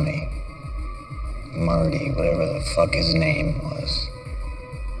Tommy, Marty, whatever the fuck his name was.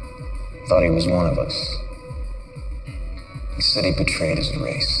 Thought he was one of us. He said he betrayed his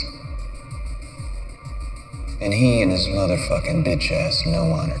race. And he and his motherfucking bitch-ass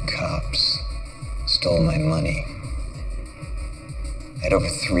no-honor cops stole my money. I had over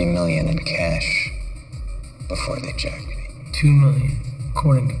 $3 million in cash before they jacked me. $2 million,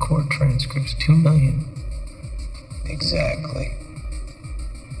 according to court transcripts. $2 million. Exactly.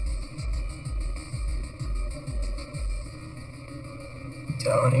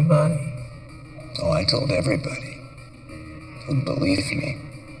 Tell anybody? Oh, I told everybody. Who'd believe me?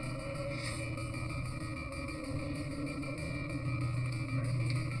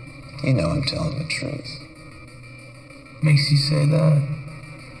 You know I'm telling the truth. Makes you say that?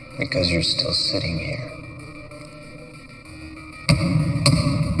 Because you're still sitting here.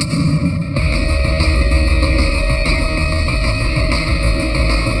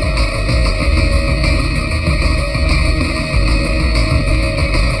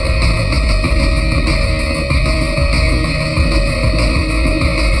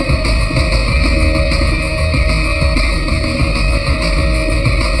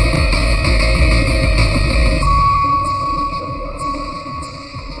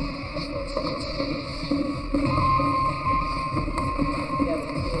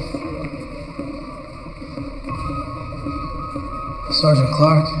 Sergeant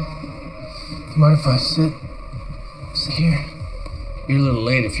Clark, do you mind if I sit here? You're a little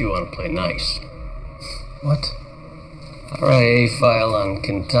late if you want to play nice. What? RIA file on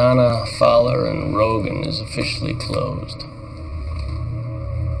Quintana, Fowler, and Rogan is officially closed.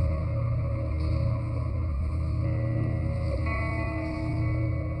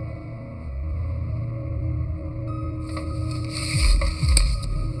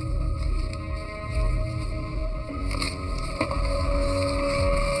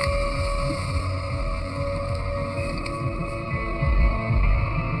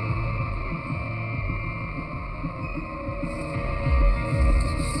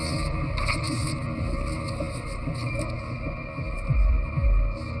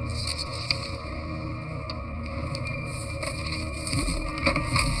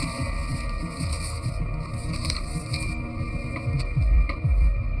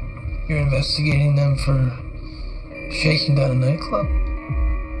 You're investigating them for shaking down a nightclub?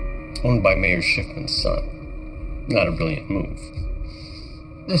 Owned by Mayor Schiffman's son. Not a brilliant move.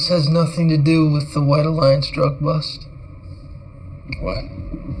 This has nothing to do with the White Alliance drug bust. What?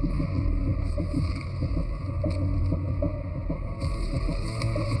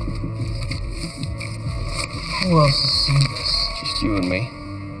 Who else has seen this? Just you and me.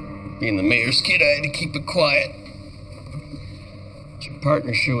 Being the mayor's kid, I had to keep it quiet. But your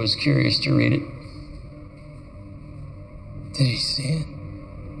partner sure was curious to read it. Did he see it?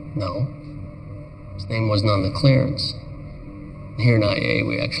 No. His name wasn't on the clearance. Here in IA,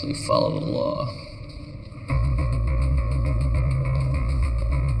 we actually follow the law.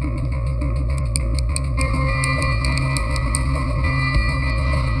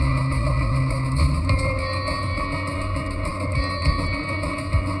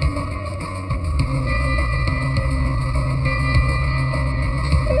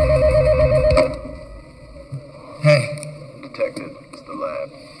 Hey. Detective, it's the lab.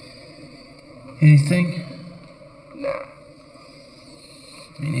 Anything? Nah.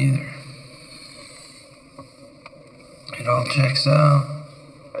 Me neither. It all checks out.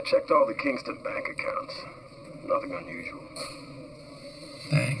 I checked all the Kingston bank accounts. Nothing unusual.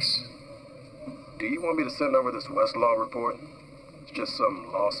 Thanks. Do you want me to send over this Westlaw report? It's just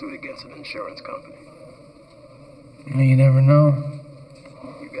some lawsuit against an insurance company. Well, you never know.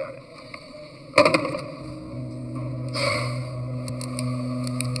 You got it.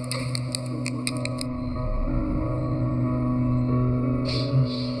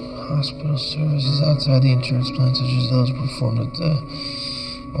 Hospital services outside the insurance plan, such as those performed at the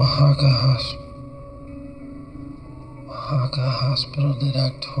Oaxaca Hospital de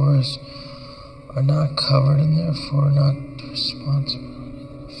Doctores, are not covered and therefore not the responsibility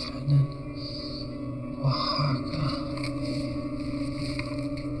of the defendant. Oaxaca.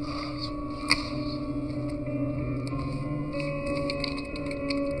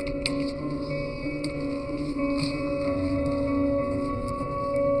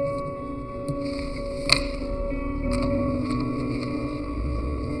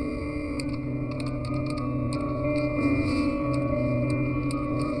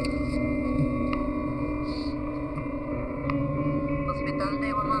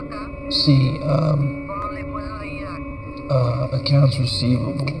 See, accounts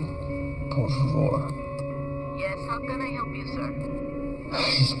receivable, por favor. Yes, how can I help you, sir?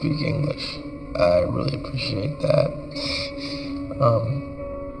 You speak English. I really appreciate that.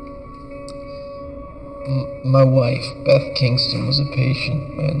 My wife, Beth Kingston, was a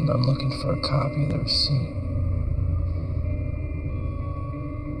patient, and I'm looking for a copy of the receipt.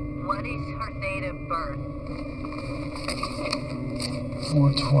 What is her date of birth?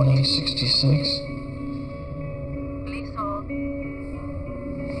 4/20/66. Please hold.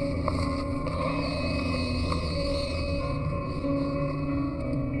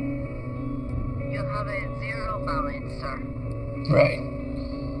 You have a zero balance, sir. Right.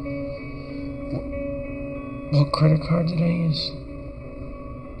 What credit card did I use?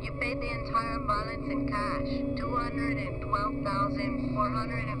 You paid the entire balance in cash,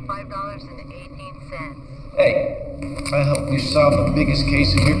 $212,405.18. Hey, I helped you solve the biggest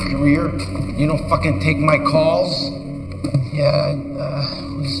case of your career. You don't fucking take my calls? Yeah, I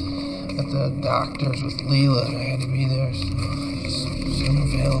was at the doctor's with Leela. I had to be there, so I was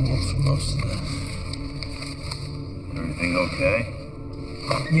unavailable for most of that. Everything okay?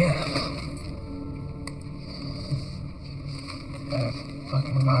 Yeah. That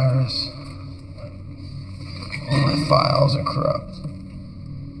fucking virus. All my files are corrupt.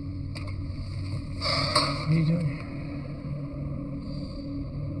 What are you doing here?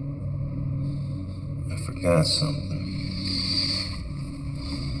 I forgot something.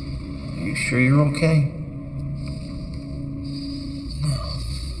 Are you sure you're okay? No.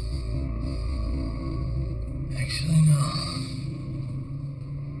 Actually, no.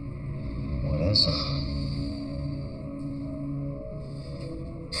 What is it?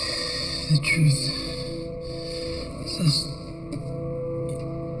 The truth is this,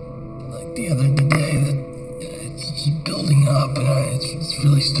 like the other day, that it's building up, and it's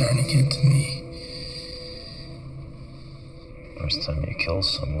really starting to get to me. First time you kill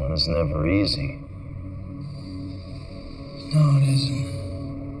someone is never easy. No, it isn't.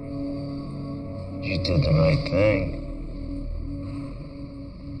 You did the right thing.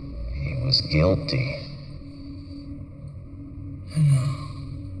 He was guilty. I know.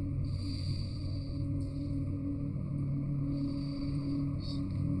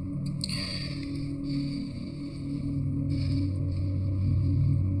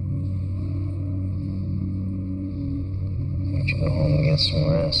 Why don't you go home and get some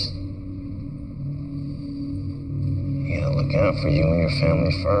rest? You gotta look out for you and your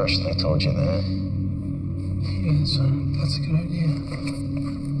family first. I told you that. Yeah, son, that's a good idea.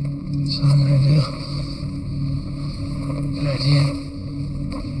 That's what I'm gonna do. Good idea.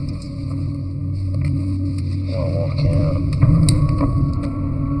 I'll walk you out.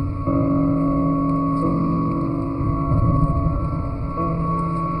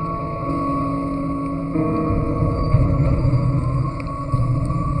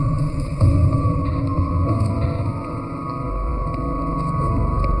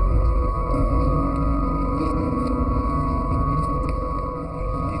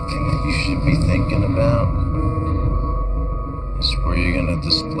 Anything that you should be thinking about is where you're gonna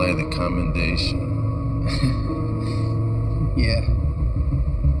display the commendation. Yeah.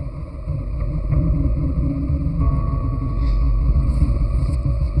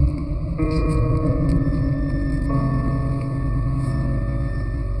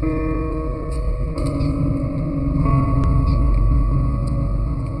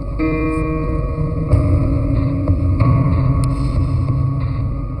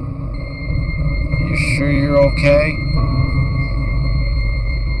 You sure you're okay?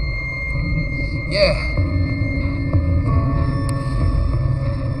 Yeah.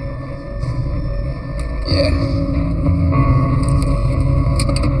 Yeah.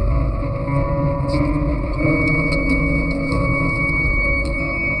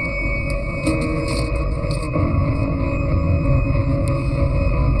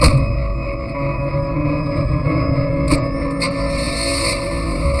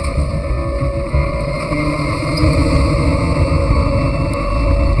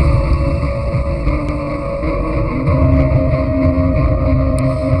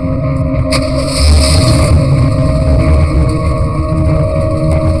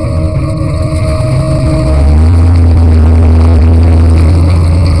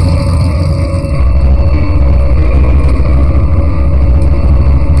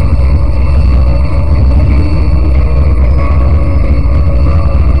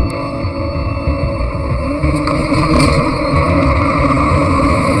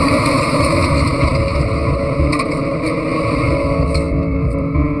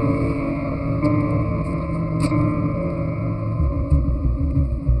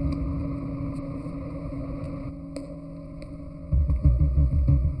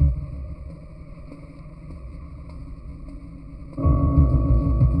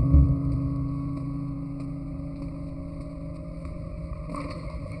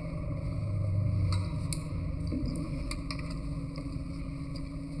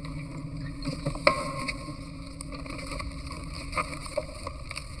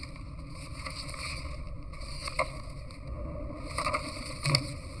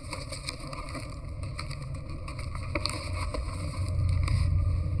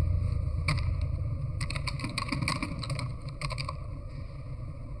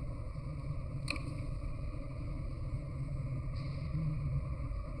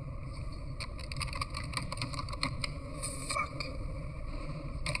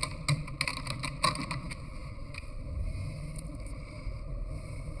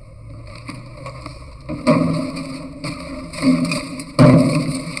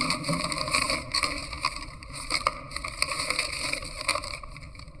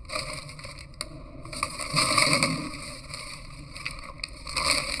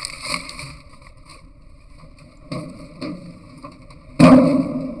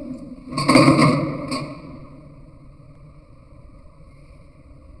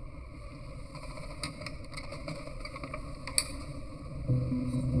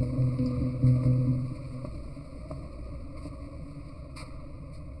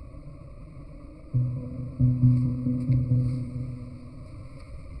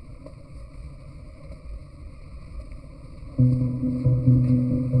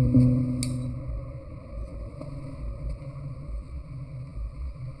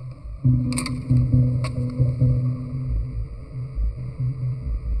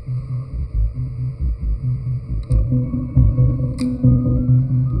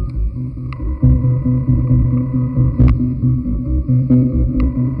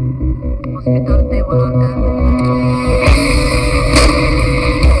 Hospital de voluntad.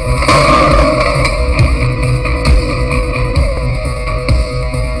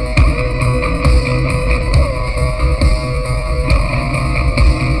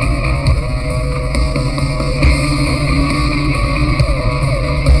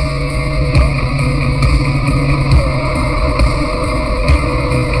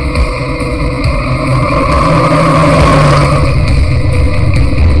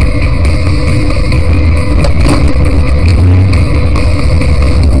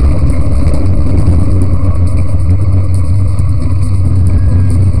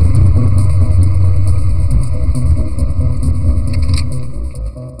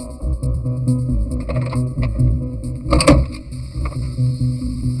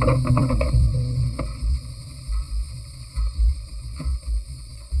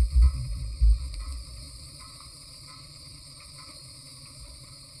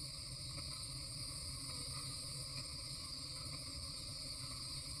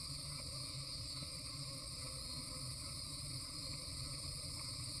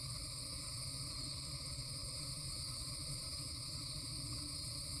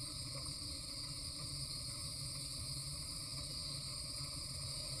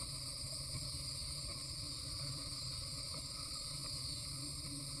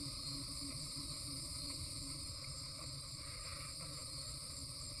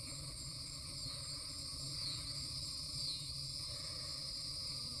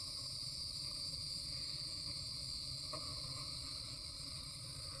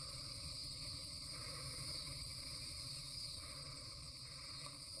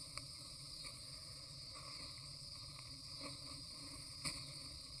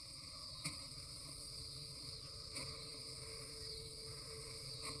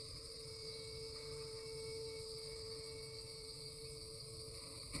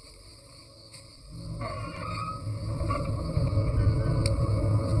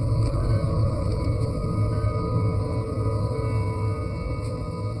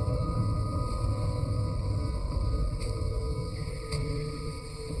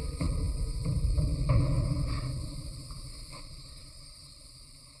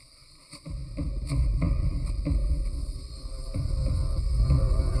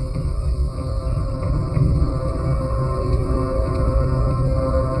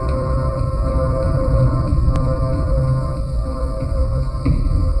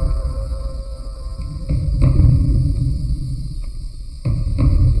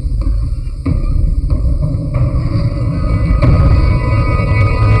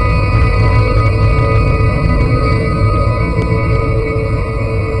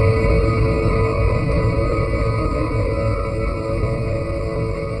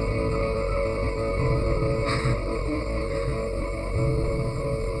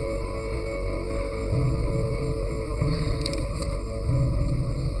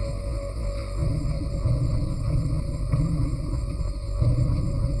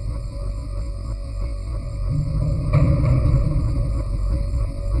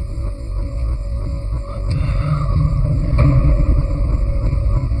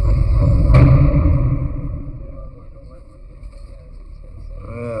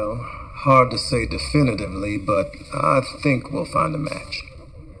 Hard to say definitively, but I think we'll find a match.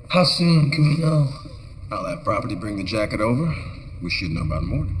 How soon can we know? I'll have property bring the jacket over. We should know by the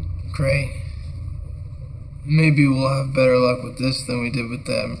morning. Great. Maybe we'll have better luck with this than we did with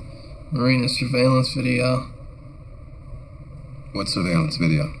that marina surveillance video. What surveillance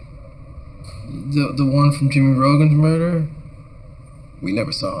video? The one from Jimmy Rogan's murder? We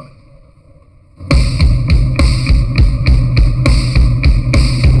never saw it.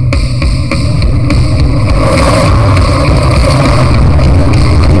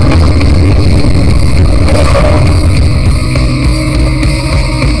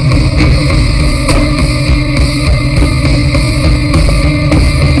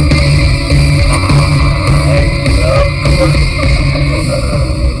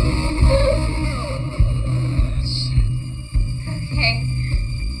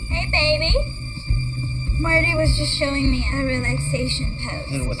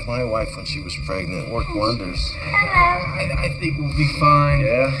 Did it with my wife when she was pregnant. It worked wonders. Hello. I think we'll be fine.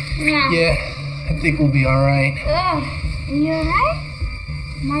 Yeah? Yeah, I think we'll be alright. Ugh. Are you alright?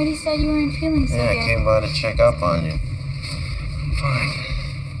 Marty said you weren't feeling so good. Yeah, I came by to check up on you. I'm fine.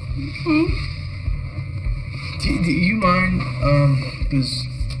 Okay. Do you mind, because...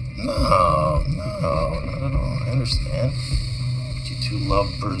 No, not at all. I understand. But you two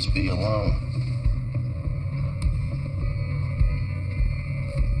lovebirds be alone.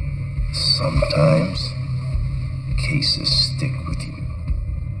 Sometimes, cases stick with you.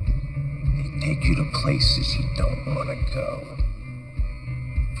 They take you to places you don't want to go.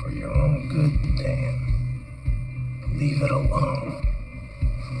 For your own good, Dan. Leave it alone.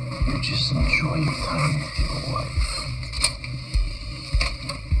 You just enjoy your time with your wife.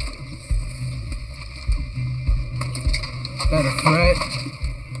 Is that a threat?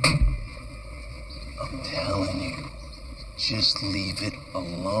 I'm telling you. Just leave it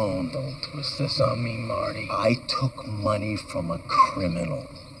alone. Don't twist this on me, Marty. I took money from a criminal.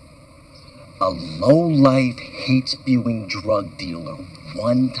 A low-life, hate-spewing drug dealer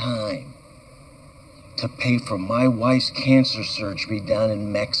one time to pay for my wife's cancer surgery down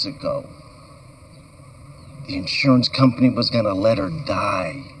in Mexico. The insurance company was gonna let her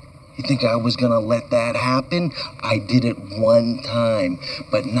die. You think I was gonna let that happen? I did it one time,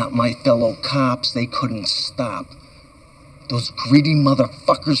 but not my fellow cops. They couldn't stop. Those greedy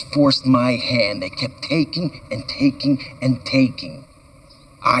motherfuckers forced my hand. They kept taking and taking and taking.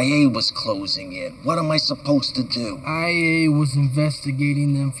 IA was closing in. What am I supposed to do? IA was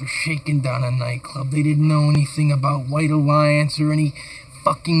investigating them for shaking down a nightclub. They didn't know anything about White Alliance or any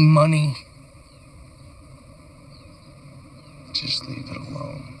fucking money. Just leave it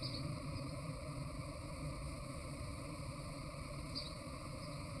alone.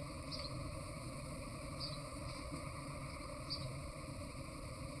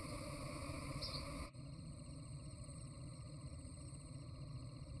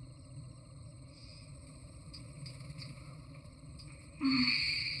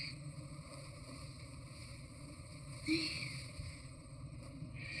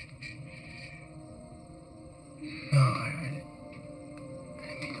 No, I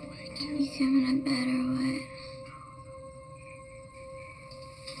didn't mean to wake you. You coming to bed or what?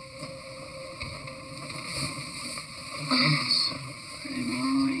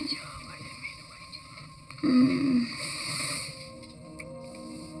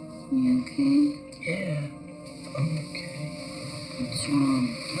 You okay? Yeah, I'm okay. What's wrong?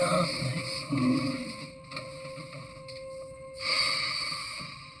 Nothing.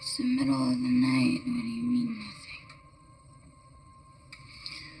 It's the middle of the night. What do you mean nothing?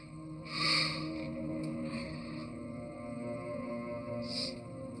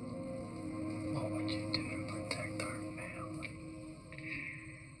 What would you do to protect our family?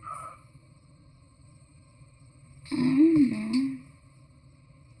 I don't know.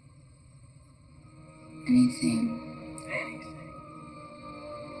 Anything. Anything.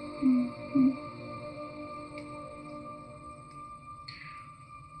 Mm-hmm.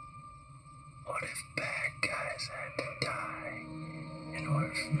 What if bad guys had to die in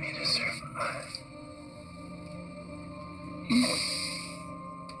order for me to survive?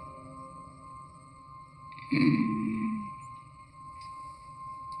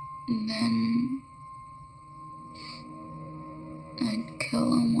 Then I'd kill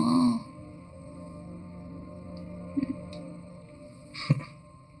them all.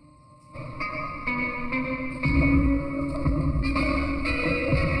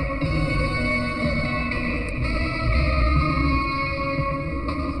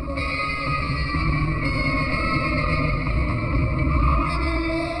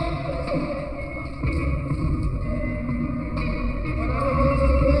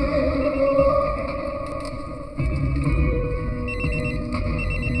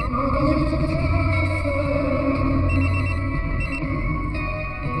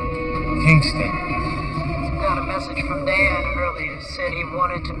 Kingston. Got a message from Dan earlier. Said he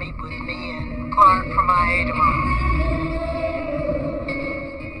wanted to meet with me and Clark from IA tomorrow.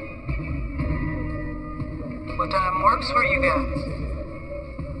 What time works for you guys?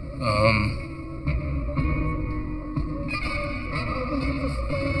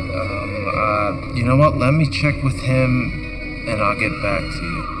 You know what? Let me check with him, and I'll get back to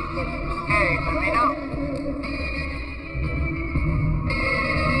you. Okay, let me know.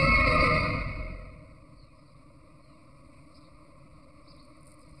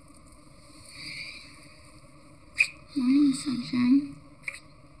 Morning, sunshine.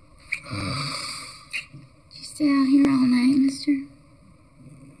 Did you stay out here all night, mister?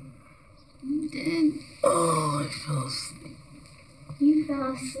 You did. Oh, I fell asleep. You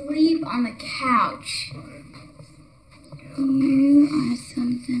fell asleep on the couch. You are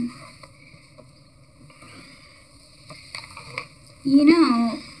something. You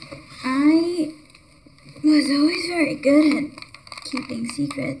know, I was always very good at keeping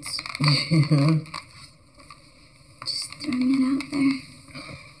secrets. Yeah. Just throwing it out there.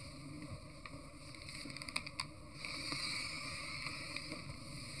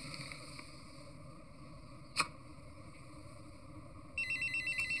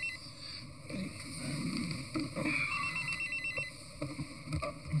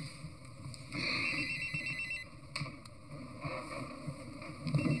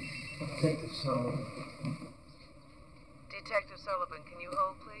 Detective Sullivan. Detective Sullivan, can you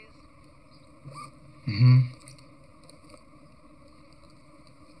hold, please? Mm-hmm.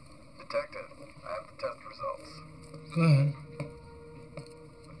 Detective, I have the test results. Go ahead.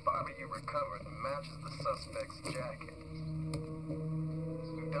 The fiber you recovered matches the suspect's jacket.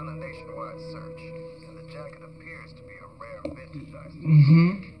 We've done a nationwide search, and the jacket appears to be a rare vintage item.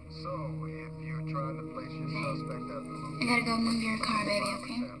 Mm-hmm. So, if you're trying to place your suspect at the I gotta go move your car, baby,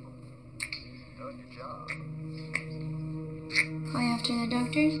 okay? you've done your job. Call you after the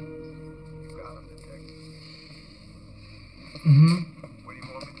doctors? You got him, detective. Mm-hmm. Where do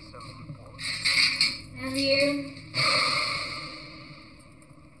you want me to send the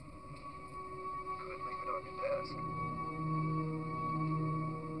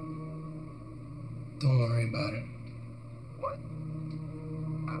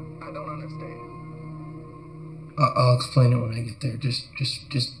I'll explain it when I get there. Just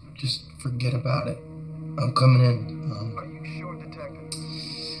forget about it. I'm coming in. Are you sure, Detective?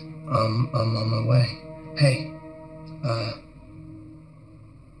 I'm on my way. Hey,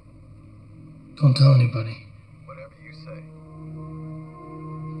 don't tell anybody. Whatever you say.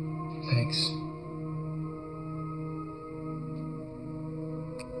 Thanks.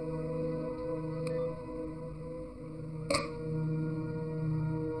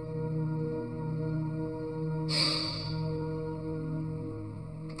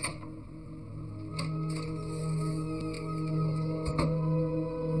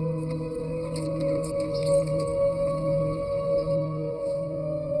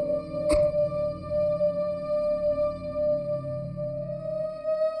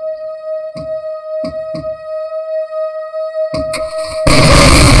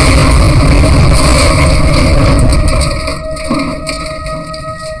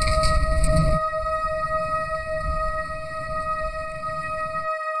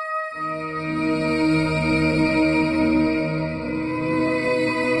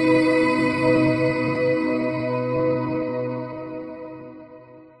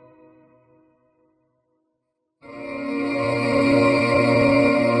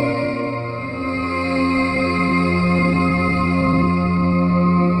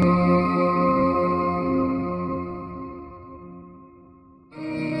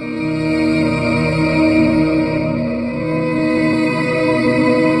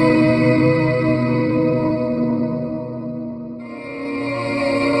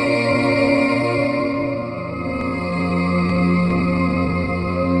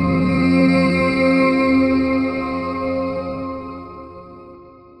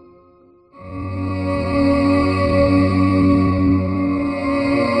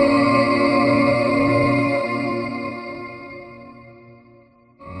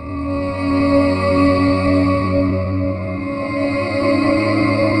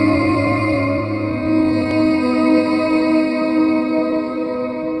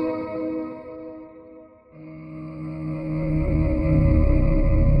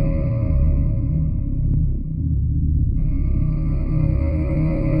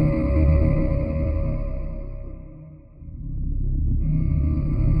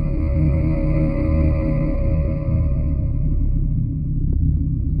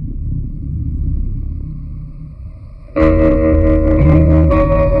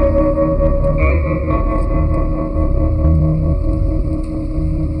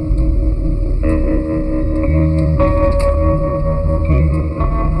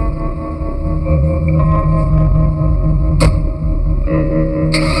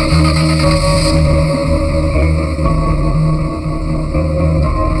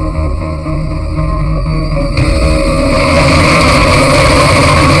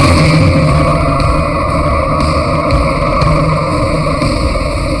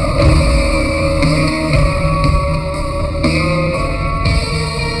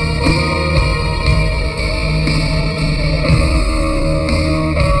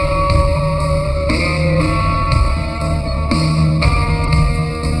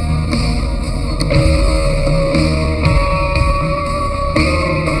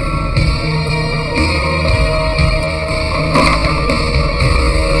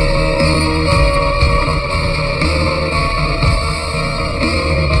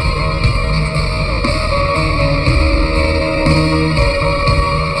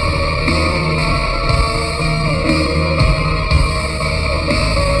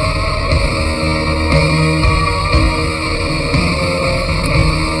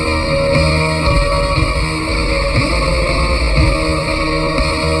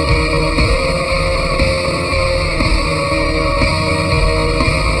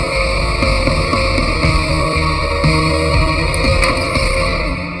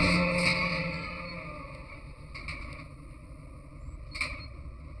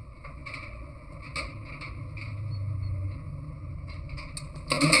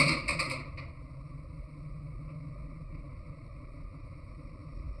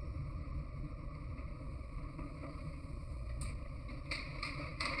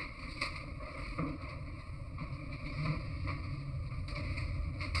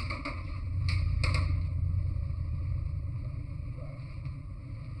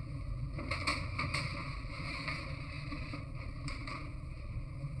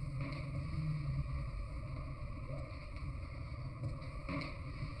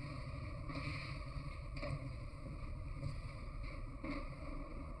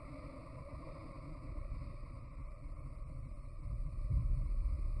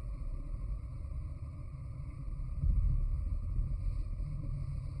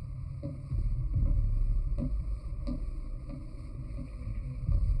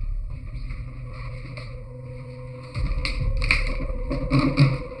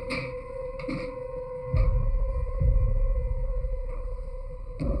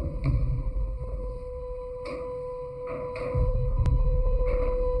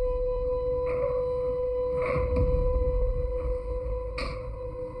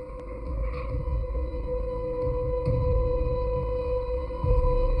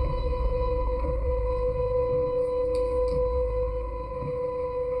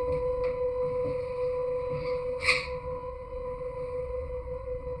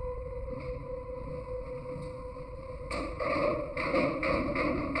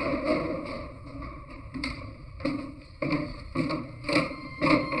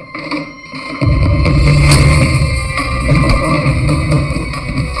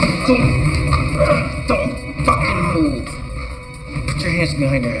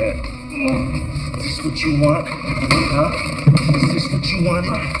 what you want? Huh? Is this what you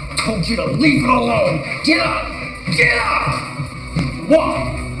wanted? Told you to leave it alone. Get up! Get up!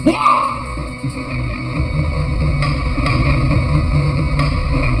 Walk! Walk!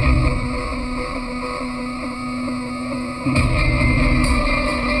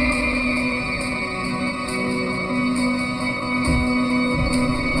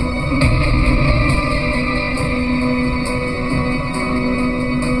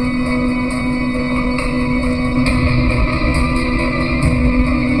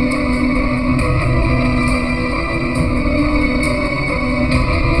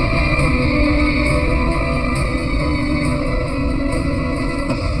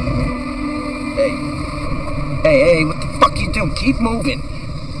 Hey, what the fuck you do? Keep moving.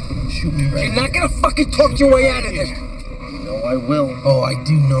 Shoot me right. You're not gonna fucking talk your way out of this. No, I will. Oh, I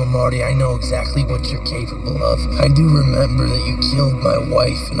do know, Marty. I know exactly what you're capable of. I do remember that you killed my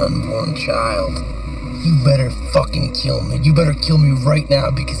wife and unborn child. You better fucking kill me. You better kill me right now,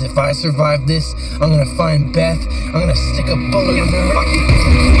 because if I survive this, I'm gonna find Beth. I'm gonna stick a bullet in her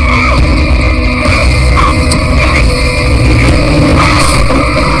fucking...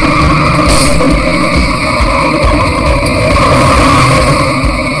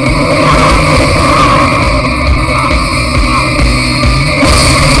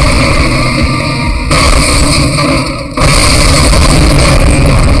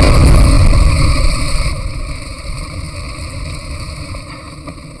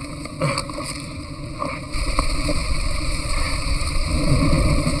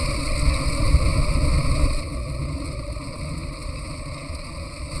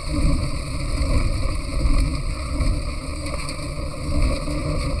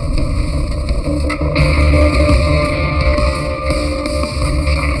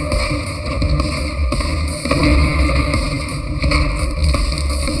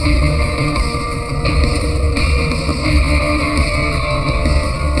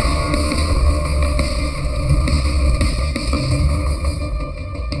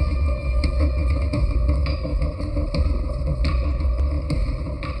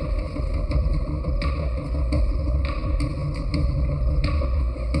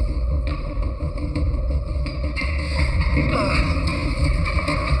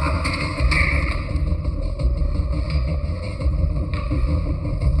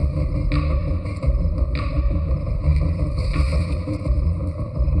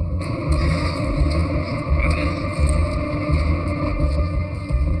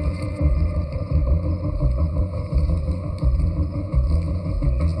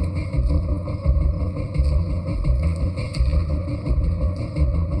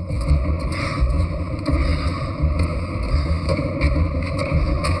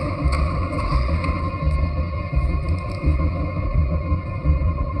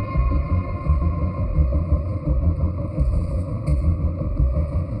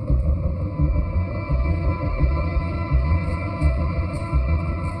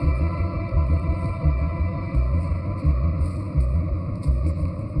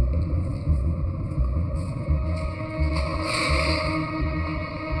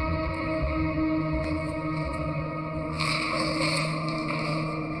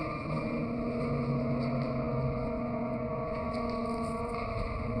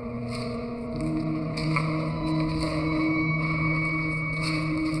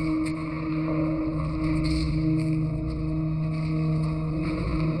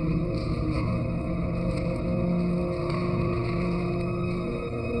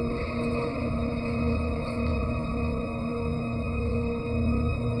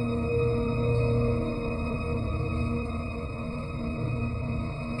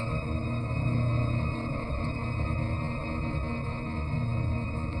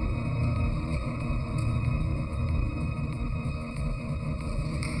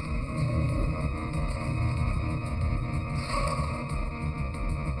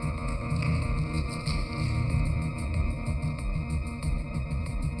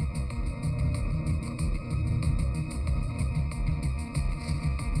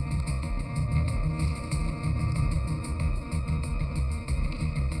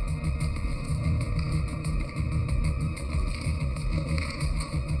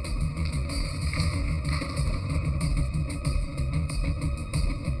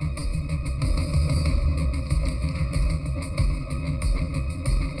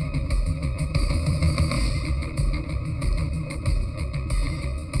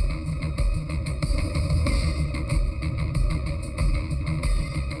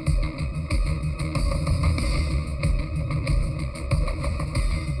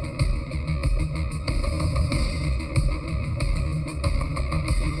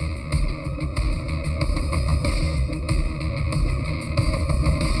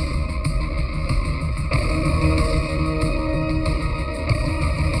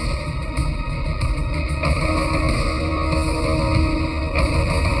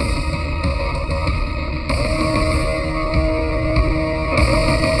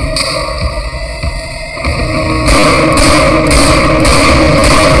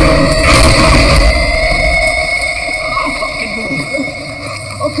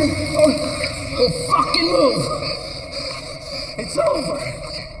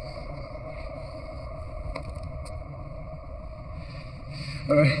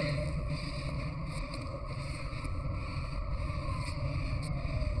 Alright.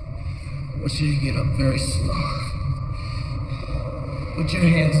 I want you to get up very slow. Put your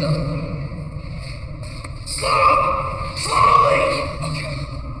hands up. Slow! Slowly! Okay.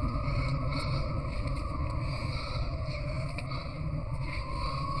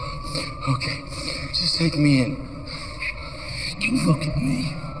 Okay. Just take me in. You look at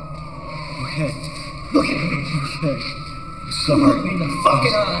me. Okay. Look at me. Okay. I'm sorry. Look me in the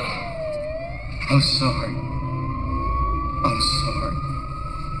fucking eye. I'm sorry. I'm sorry.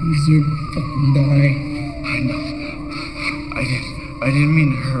 You deserve to fucking die. I know. I didn't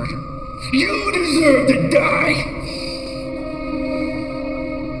mean to hurt her. You deserve to die!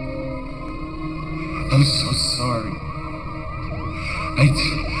 I'm so sorry. I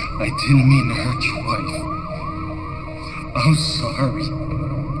didn't mean to hurt your wife. I'm sorry.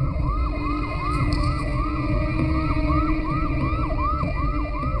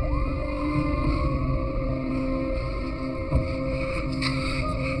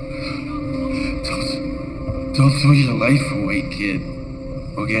 Don't throw your life away, kid.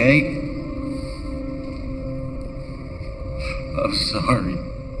 Okay? I'm sorry.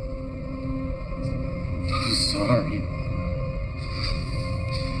 I'm sorry.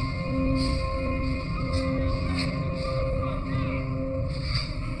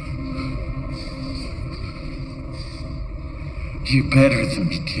 You're better than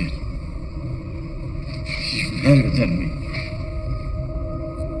me, kid. You're better than me.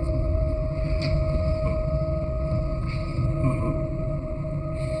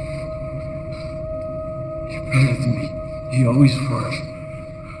 Better than me. You always were.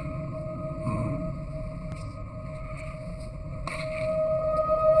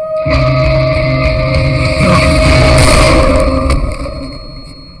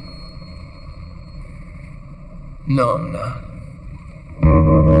 No, I'm not.